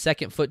had a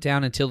second foot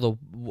down until the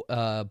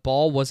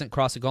ball wasn't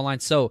crossed the goal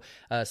line. So,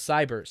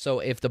 Cyber, so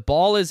if the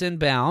ball is in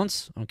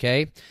bounds,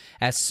 okay,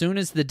 as soon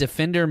as the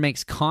defender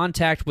makes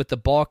contact with the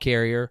ball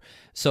carrier,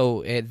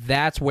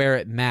 that's where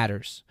it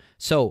matters.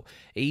 So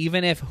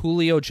even if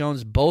Julio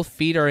Jones, both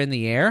feet are in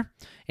the air,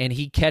 and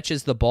he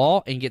catches the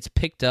ball and gets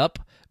picked up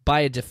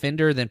by a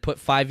defender, then put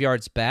 5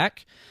 yards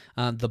back,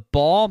 the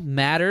ball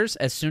matters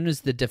as soon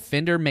as the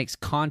defender makes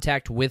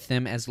contact with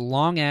him, as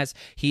long as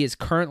he is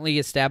currently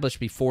established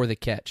before the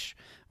catch.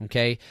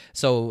 Okay,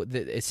 so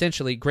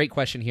essentially, great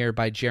question here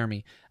by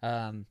Jeremy.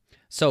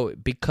 So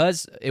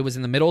because it was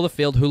in the middle of the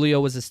field, Julio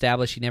was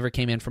established. He never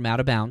came in from out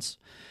of bounds.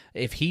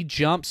 If he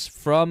jumps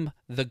from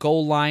the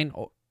goal line,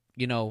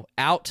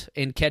 out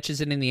and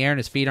catches it in the air and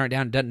his feet aren't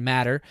down, it doesn't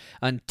matter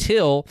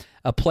until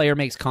a player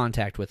makes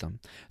contact with him.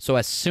 So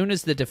as soon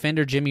as the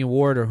defender, Jimmy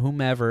Ward or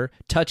whomever,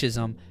 touches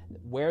him,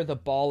 where the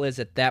ball is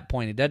at that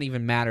point, it doesn't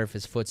even matter if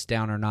his foot's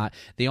down or not.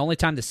 The only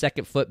time the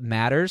second foot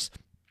matters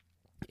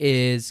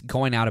is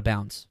going out of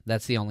bounds.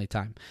 That's the only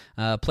time.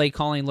 Play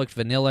calling looked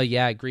vanilla.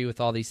 Yeah, I agree with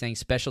all these things.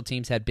 Special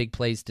teams had big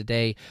plays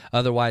today.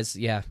 Otherwise,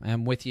 yeah,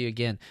 I'm with you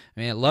again.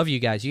 I love you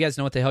guys. You guys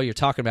know what the hell you're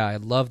talking about. I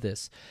love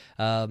this.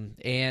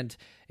 And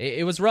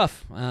it was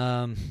rough.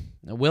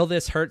 Will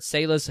this hurt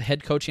Saleh's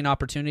head coaching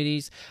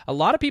opportunities? A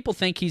lot of people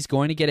think he's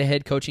going to get a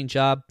head coaching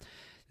job.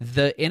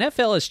 The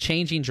NFL is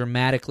changing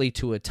dramatically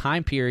to a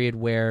time period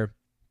where,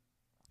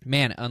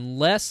 man,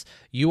 unless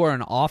you are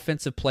an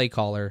offensive play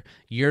caller,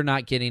 you're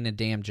not getting a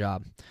damn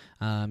job.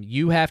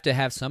 You have to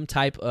have some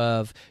type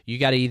of, you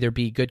got to either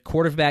be a good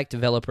quarterback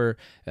developer,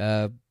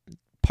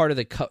 part of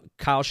the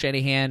Kyle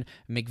Shanahan,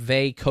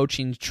 McVay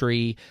coaching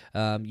tree.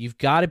 You've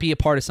got to be a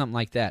part of something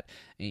like that.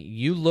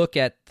 You look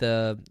at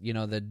the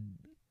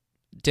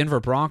Denver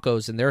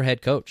Broncos and their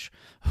head coach,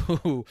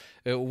 who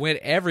went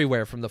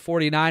everywhere from the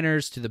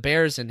 49ers to the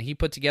Bears, and he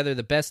put together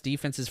the best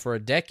defenses for a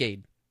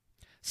decade.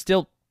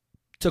 Still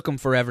took him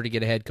forever to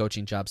get a head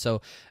coaching job.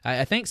 So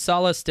I think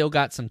Saleh still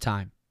got some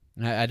time.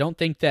 I don't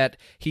think that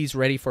he's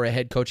ready for a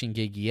head coaching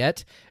gig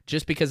yet,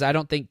 just because I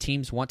don't think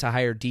teams want to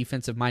hire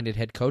defensive-minded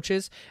head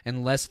coaches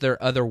unless they're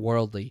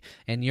otherworldly.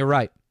 And you're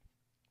right.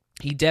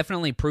 He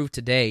definitely proved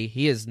today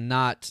he is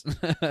not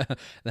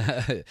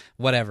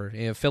whatever,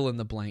 fill in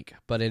the blank,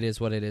 but it is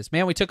what it is.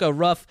 Man, we took a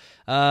rough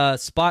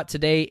spot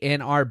today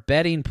in our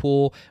betting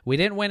pool. We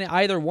didn't win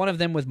either one of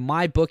them with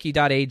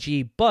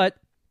mybookie.ag, but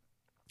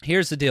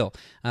here's the deal.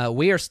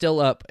 We are still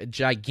up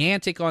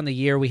gigantic on the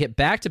year. We hit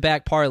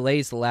back-to-back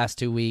parlays the last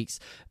 2 weeks,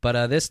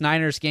 but this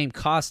Niners game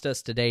cost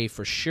us today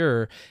for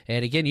sure.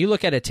 And again, you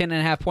look at a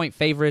 10.5-point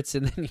favorites,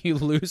 and then you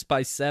lose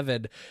by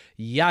 7.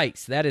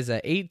 Yikes, that is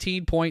an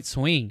 18-point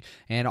swing.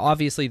 And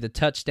obviously the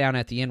touchdown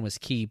at the end was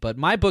key. But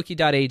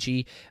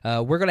mybookie.ag,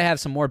 we're going to have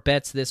some more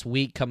bets this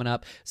week coming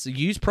up. So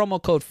use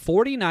promo code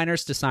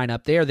 49ers to sign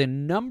up. They are the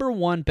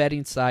 #1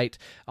 betting site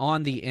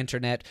on the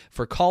internet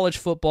for college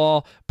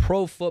football,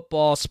 pro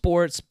football,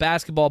 sports,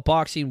 basketball,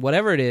 boxing,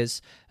 whatever it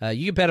is.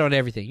 You can bet on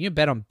everything. You can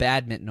bet on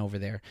badminton over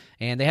there.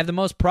 And they have the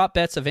most prop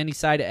bets of any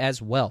site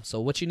as well. So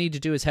what you need to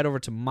do is head over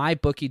to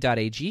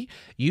mybookie.ag,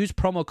 use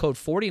promo code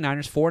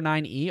 49ers,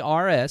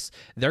 49ERS.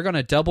 They're going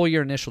to double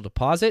your initial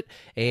deposit,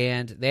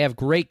 and they have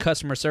great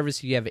customer service.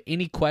 If you have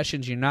any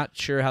questions, you're not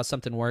sure how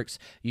something works,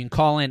 you can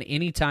call in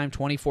anytime,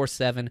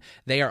 24/7.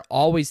 They are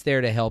always there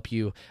to help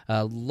you.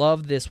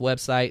 Love this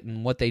website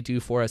and what they do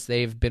for us.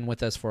 They've been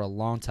with us for a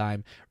long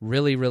time.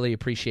 Really, really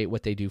appreciate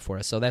what they do for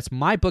us. So that's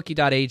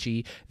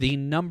mybookie.ag, the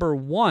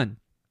 #1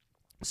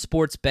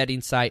 sports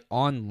betting site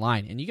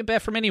online, and you can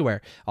bet from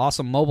anywhere.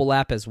 Awesome mobile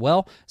app as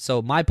well.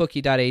 So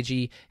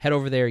mybookie.ag, head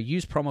over there,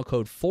 use promo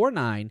code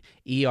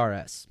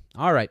 49ERS.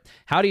 All right,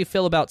 how do you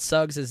feel about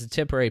Suggs as a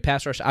temporary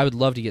pass rush? I would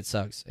love to get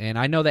Suggs, and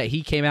I know that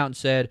he came out and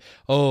said,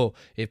 oh,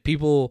 if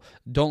people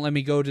don't let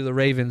me go to the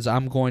Ravens,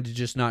 I'm going to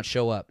just not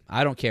show up.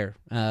 I don't care.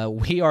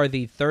 We are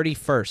the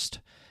 31st,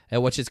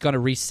 which is going to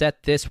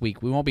reset this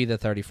week. We won't be the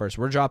 31st.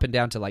 We're dropping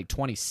down to like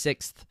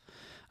 26th.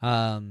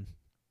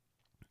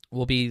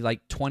 Will be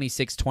like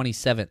 26th,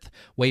 27th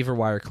waiver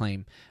wire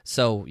claim.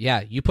 So, yeah,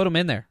 you put him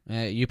in there.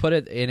 You put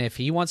it, and if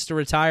he wants to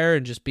retire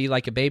and just be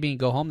like a baby and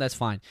go home, that's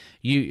fine.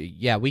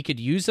 We could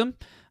use him.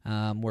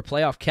 We're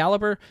playoff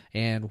caliber,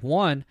 and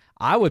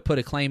I would put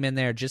a claim in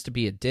there just to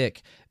be a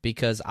dick,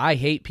 because I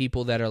hate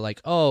people that are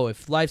like, oh,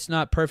 if life's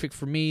not perfect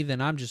for me,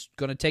 then I'm just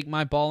going to take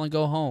my ball and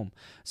go home.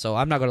 So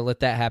I'm not going to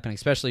let that happen,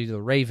 especially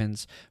the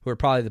Ravens, who are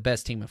probably the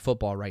best team in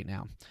football right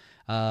now.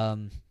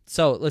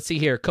 So let's see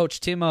here.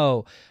 Coach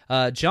Timo,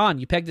 John,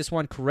 you pegged this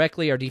one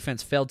correctly. Our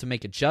defense failed to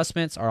make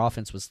adjustments. Our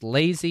offense was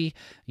lazy.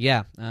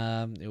 Yeah,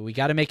 we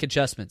got to make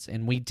adjustments,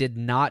 and we did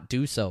not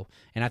do so,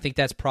 and I think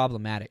that's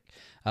problematic.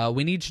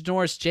 We need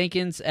Janoris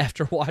Jenkins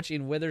after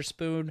watching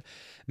Witherspoon.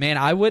 Man,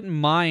 I wouldn't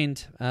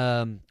mind.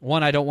 I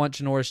don't want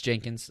Janoris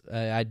Jenkins.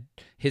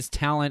 His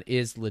talent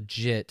is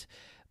legit,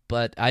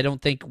 but I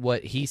don't think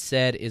what he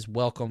said is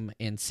welcome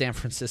in San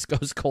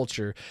Francisco's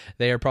culture.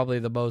 They are probably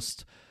the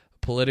most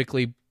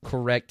politically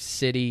correct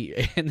city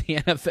in the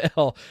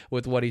NFL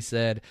with what he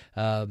said.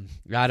 I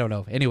don't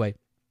know. Anyway,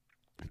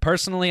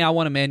 personally, I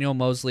want Emmanuel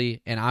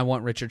Mosley and I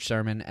want Richard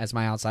Sherman as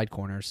my outside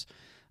corners.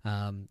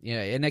 And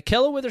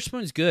Ahkello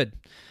Witherspoon's good.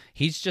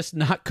 He's just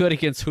not good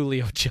against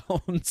Julio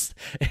Jones.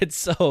 And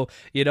so,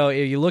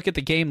 if you look at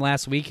the game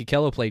last week,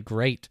 Ahkello played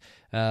great.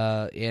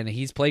 And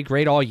he's played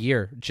great all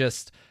year.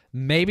 Just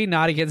maybe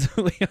not against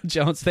Julio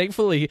Jones.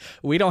 Thankfully,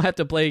 we don't have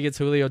to play against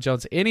Julio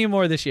Jones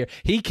anymore this year.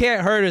 He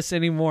can't hurt us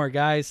anymore,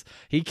 guys.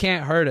 He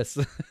can't hurt us.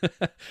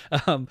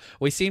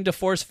 We seem to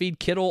force feed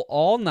Kittle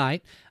all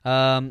night.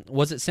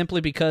 Was it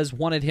simply because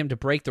wanted him to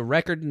break the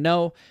record?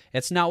 No,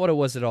 it's not what it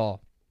was at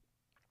all.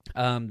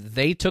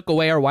 They took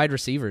away our wide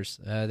receivers.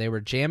 They were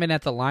jamming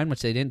at the line,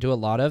 which they didn't do a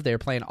lot of. They were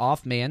playing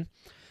off man.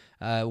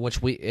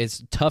 Which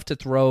is tough to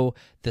throw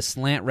the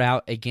slant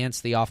route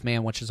against the off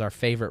man, which is our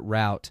favorite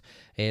route.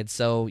 And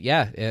so,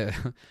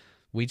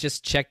 we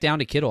just checked down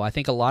to Kittle. I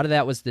think a lot of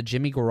that was the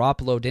Jimmy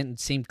Garoppolo didn't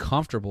seem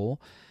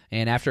comfortable,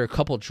 and after a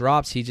couple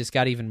drops, he just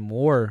got even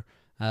more,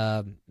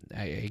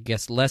 I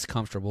guess, less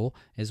comfortable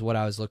is what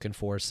I was looking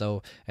for.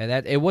 So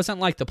that it wasn't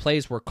like the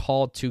plays were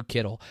called to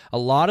Kittle. A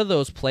lot of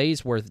those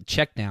plays were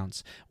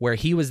checkdowns where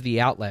he was the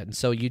outlet, and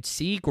so you'd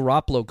see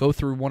Garoppolo go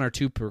through one or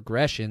two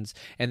progressions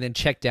and then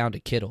check down to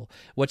Kittle,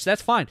 which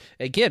that's fine.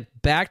 Again,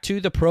 back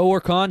to the pro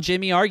or con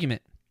Jimmy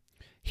argument.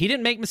 he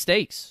didn't make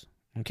mistakes.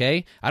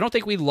 Okay, I don't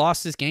think we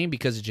lost this game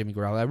because of Jimmy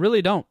Garoppolo. I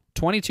really don't.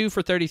 22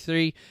 for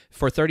 33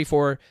 for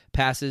 34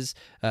 passes,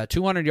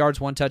 200 yards,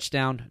 1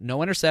 touchdown, no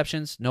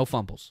interceptions, no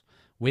fumbles.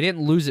 We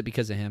didn't lose it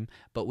because of him,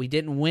 but we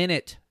didn't win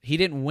it. He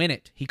didn't win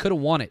it. He could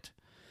have won it.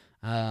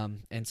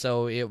 And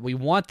so we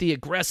want the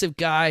aggressive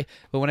guy,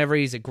 but whenever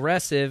he's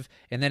aggressive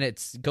and then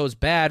it goes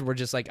bad, we're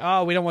just like,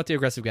 oh, we don't want the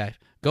aggressive guy.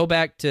 Go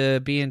back to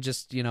being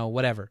just,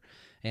 whatever.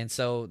 And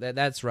so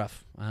that's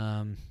rough.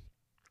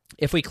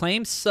 If we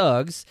claim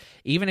Suggs,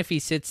 even if he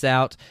sits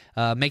out,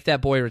 make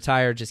that boy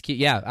retire. Just keep.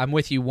 Yeah, I'm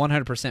with you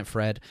 100%,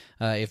 Fred.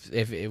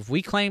 If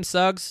we claim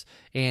Suggs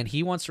and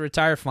he wants to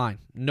retire, fine,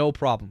 no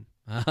problem.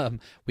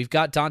 We've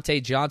got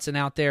Dante Johnson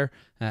out there.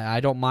 I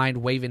don't mind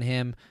waiving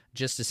him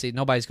just to see.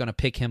 Nobody's going to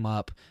pick him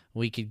up.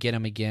 We could get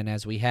him again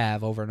as we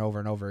have over and over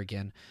and over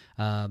again.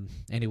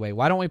 Anyway,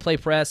 why don't we play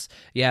press?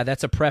 Yeah,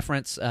 that's a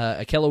preference.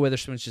 Ahkello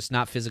Witherspoon's just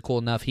not physical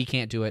enough. He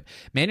can't do it.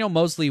 Manuel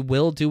Mosley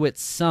will do it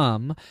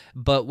some,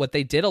 but what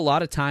they did a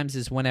lot of times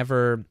is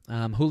whenever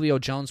Julio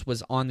Jones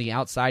was on the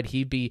outside,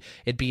 it'd be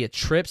a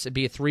trips, it'd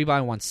be a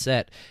 3-by-1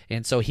 set,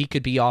 and so he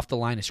could be off the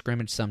line of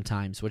scrimmage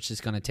sometimes, which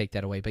is going to take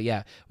that away. But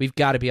yeah, we've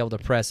got to be able to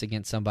press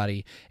against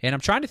somebody. And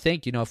I'm trying to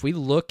think, if we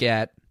look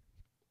at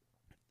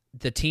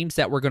the teams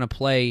that we're going to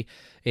play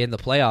in the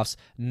playoffs,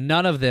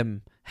 none of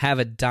them have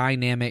a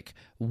dynamic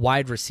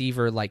wide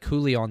receiver like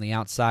Julio on the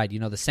outside.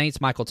 The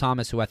Saints, Michael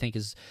Thomas, who I think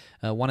is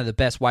one of the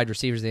best wide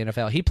receivers in the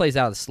NFL, he plays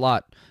out of the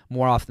slot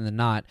more often than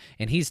not,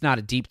 and he's not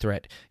a deep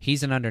threat.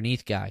 He's an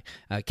underneath guy.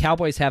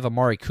 Cowboys have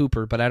Amari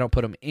Cooper, but I don't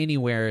put him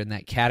anywhere in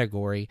that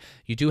category.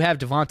 You do have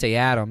Devontae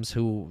Adams,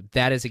 who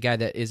that is a guy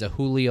that is a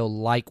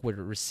Julio-like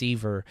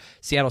receiver.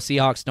 Seattle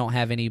Seahawks don't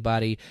have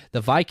anybody.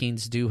 The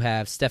Vikings do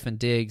have Stefon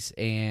Diggs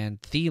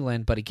and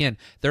Thielen, but again,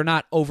 they're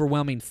not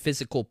overwhelming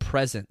physical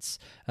presence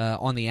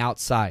on the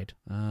outside.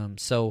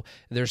 So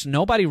there's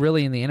nobody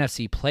really in the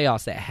NFC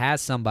playoffs that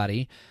has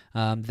somebody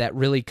that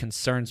really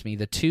concerns me.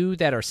 The two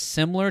that are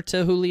similar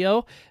to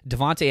Julio,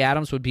 Devontae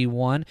Adams would be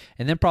one,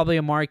 and then probably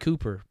Amari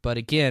Cooper. But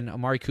again,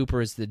 Amari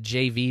Cooper is the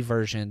JV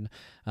version,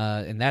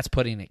 and that's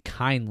putting it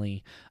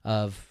kindly,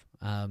 of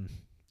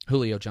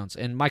Julio Jones.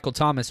 And Michael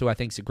Thomas, who I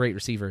think is a great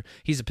receiver,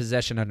 he's a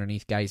possession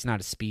underneath guy. He's not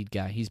a speed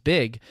guy. He's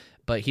big,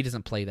 but he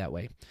doesn't play that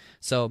way.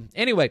 So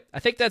anyway, I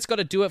think that's going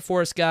to do it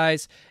for us,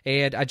 guys.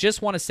 And I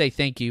just want to say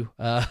thank you.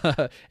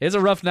 It's a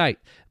rough night,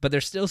 but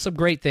there's still some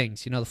great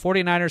things. The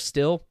 49ers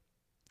still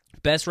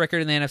best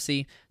record in the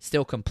NFC,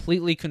 still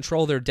completely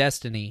control their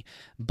destiny.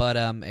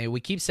 But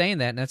we keep saying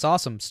that, and that's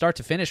awesome. Start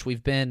to finish,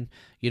 we've been,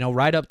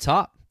 right up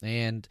top.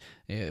 And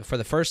for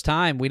the first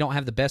time, we don't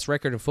have the best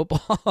record in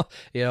football.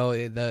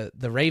 The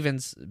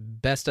Ravens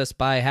best us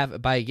by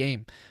a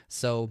game.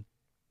 So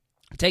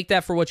take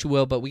that for what you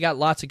will, but we got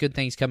lots of good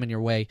things coming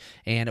your way,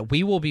 and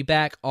we will be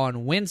back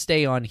on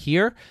Wednesday on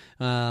here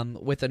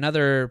with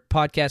another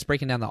podcast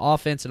breaking down the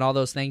offense and all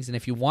those things. And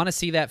if you want to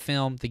see that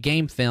film, the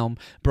game film,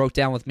 broke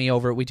down with me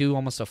over it, we do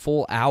almost a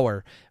full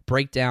hour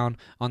breakdown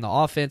on the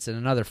offense and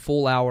another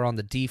full hour on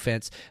the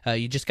defense.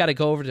 You just got to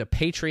go over to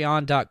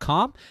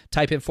patreon.com,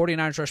 type in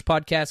 49ers Rush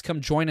Podcast,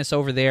 come join us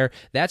over there.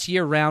 That's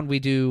year-round. We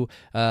do,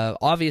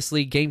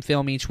 obviously, game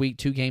film each week,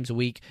 2 games a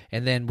week,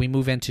 and then we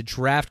move into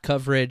draft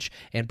coverage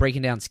and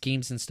breaking down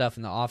schemes and stuff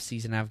in the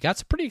offseason. I've got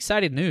some pretty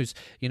exciting news.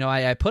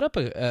 I put up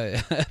a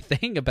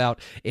thing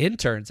about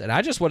interns, and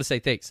I just want to say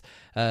thanks.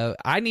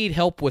 I need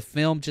help with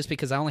film just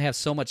because I only have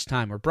so much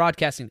time. We're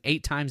broadcasting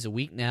 8 times a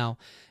week now,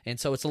 and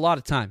so it's a lot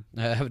of time.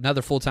 I have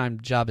another full-time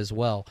job as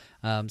well,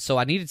 so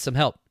I needed some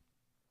help.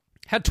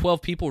 Had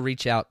 12 people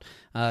reach out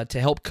to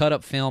help cut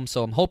up film,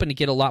 so I'm hoping to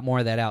get a lot more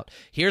of that out.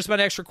 Here's my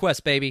next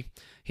request, baby.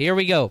 Here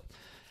we go.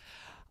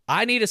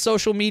 I need a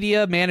social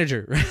media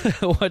manager,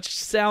 which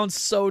sounds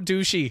so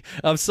douchey.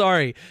 I'm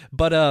sorry,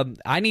 but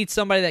I need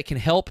somebody that can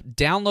help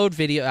download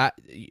video.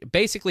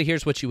 Basically,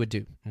 here's what you would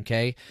do,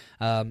 okay?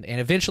 And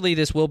eventually,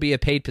 this will be a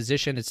paid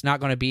position. It's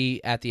not going to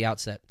be at the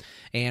outset.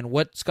 And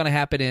what's going to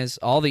happen is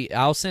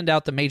I'll send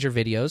out the major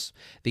videos.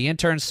 The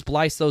interns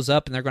splice those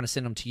up, and they're going to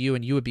send them to you,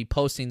 and you would be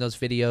posting those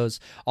videos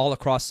all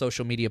across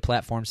social media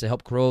platforms to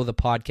help grow the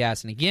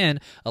podcast. And again,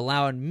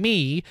 allowing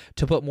me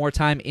to put more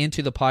time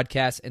into the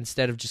podcast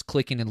instead of just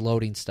clicking and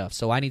loading stuff.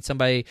 So I need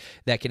somebody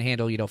that can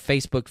handle,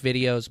 Facebook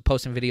videos,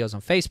 posting videos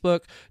on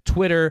Facebook,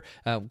 Twitter.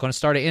 I'm going to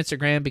start an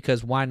Instagram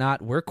because why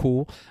not? We're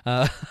cool.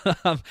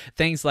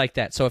 Things like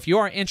that. So if you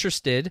are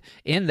interested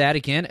in that,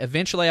 again,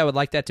 eventually I would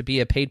like that to be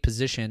a paid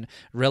position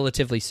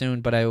relatively soon,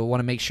 but I want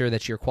to make sure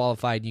that you're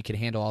qualified and you can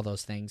handle all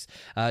those things.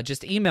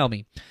 Just email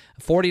me,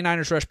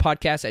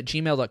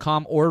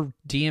 49ersrushpodcast@gmail.com, or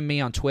DM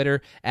me on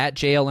Twitter at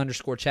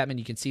JL_Chapman.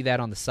 You can see that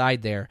on the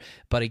side there.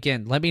 But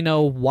again, let me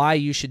know why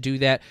you should do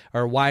that,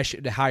 or why I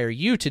should hire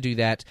you to do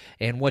that,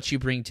 and what you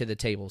bring to the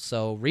table.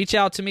 So reach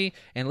out to me,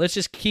 and let's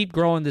just keep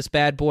growing this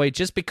bad boy.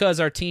 Just because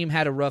our team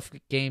had a rough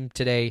game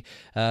today,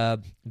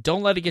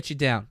 don't let it get you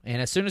down.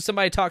 And as soon as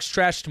somebody talks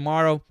trash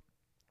tomorrow,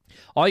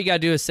 all you got to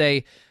do is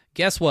say,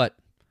 guess what?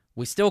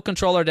 We still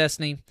control our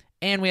destiny,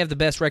 and we have the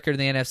best record in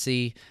the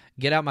NFC.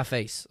 Get out my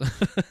face.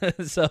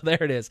 So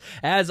there it is.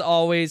 As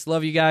always,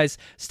 love you guys.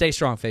 Stay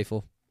strong,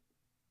 faithful.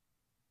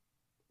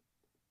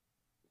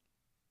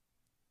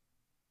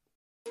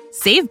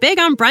 Save big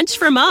on brunch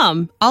for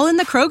mom, all in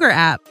the Kroger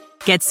app.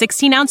 Get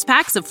 16-ounce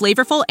packs of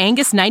flavorful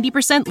Angus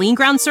 90% lean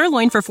ground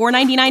sirloin for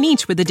 $4.99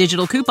 each with a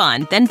digital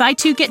coupon. Then buy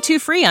 2, get 2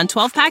 free on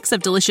 12 packs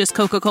of delicious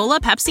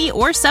Coca-Cola, Pepsi,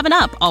 or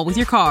 7-Up, all with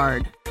your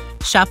card.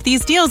 Shop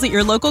these deals at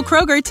your local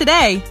Kroger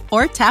today,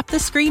 or tap the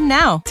screen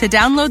now to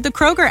download the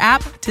Kroger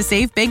app to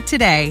save big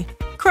today.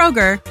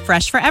 Kroger,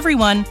 fresh for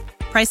everyone.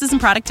 Prices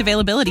and product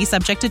availability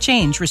subject to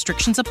change.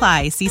 Restrictions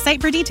apply. See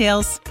site for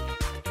details.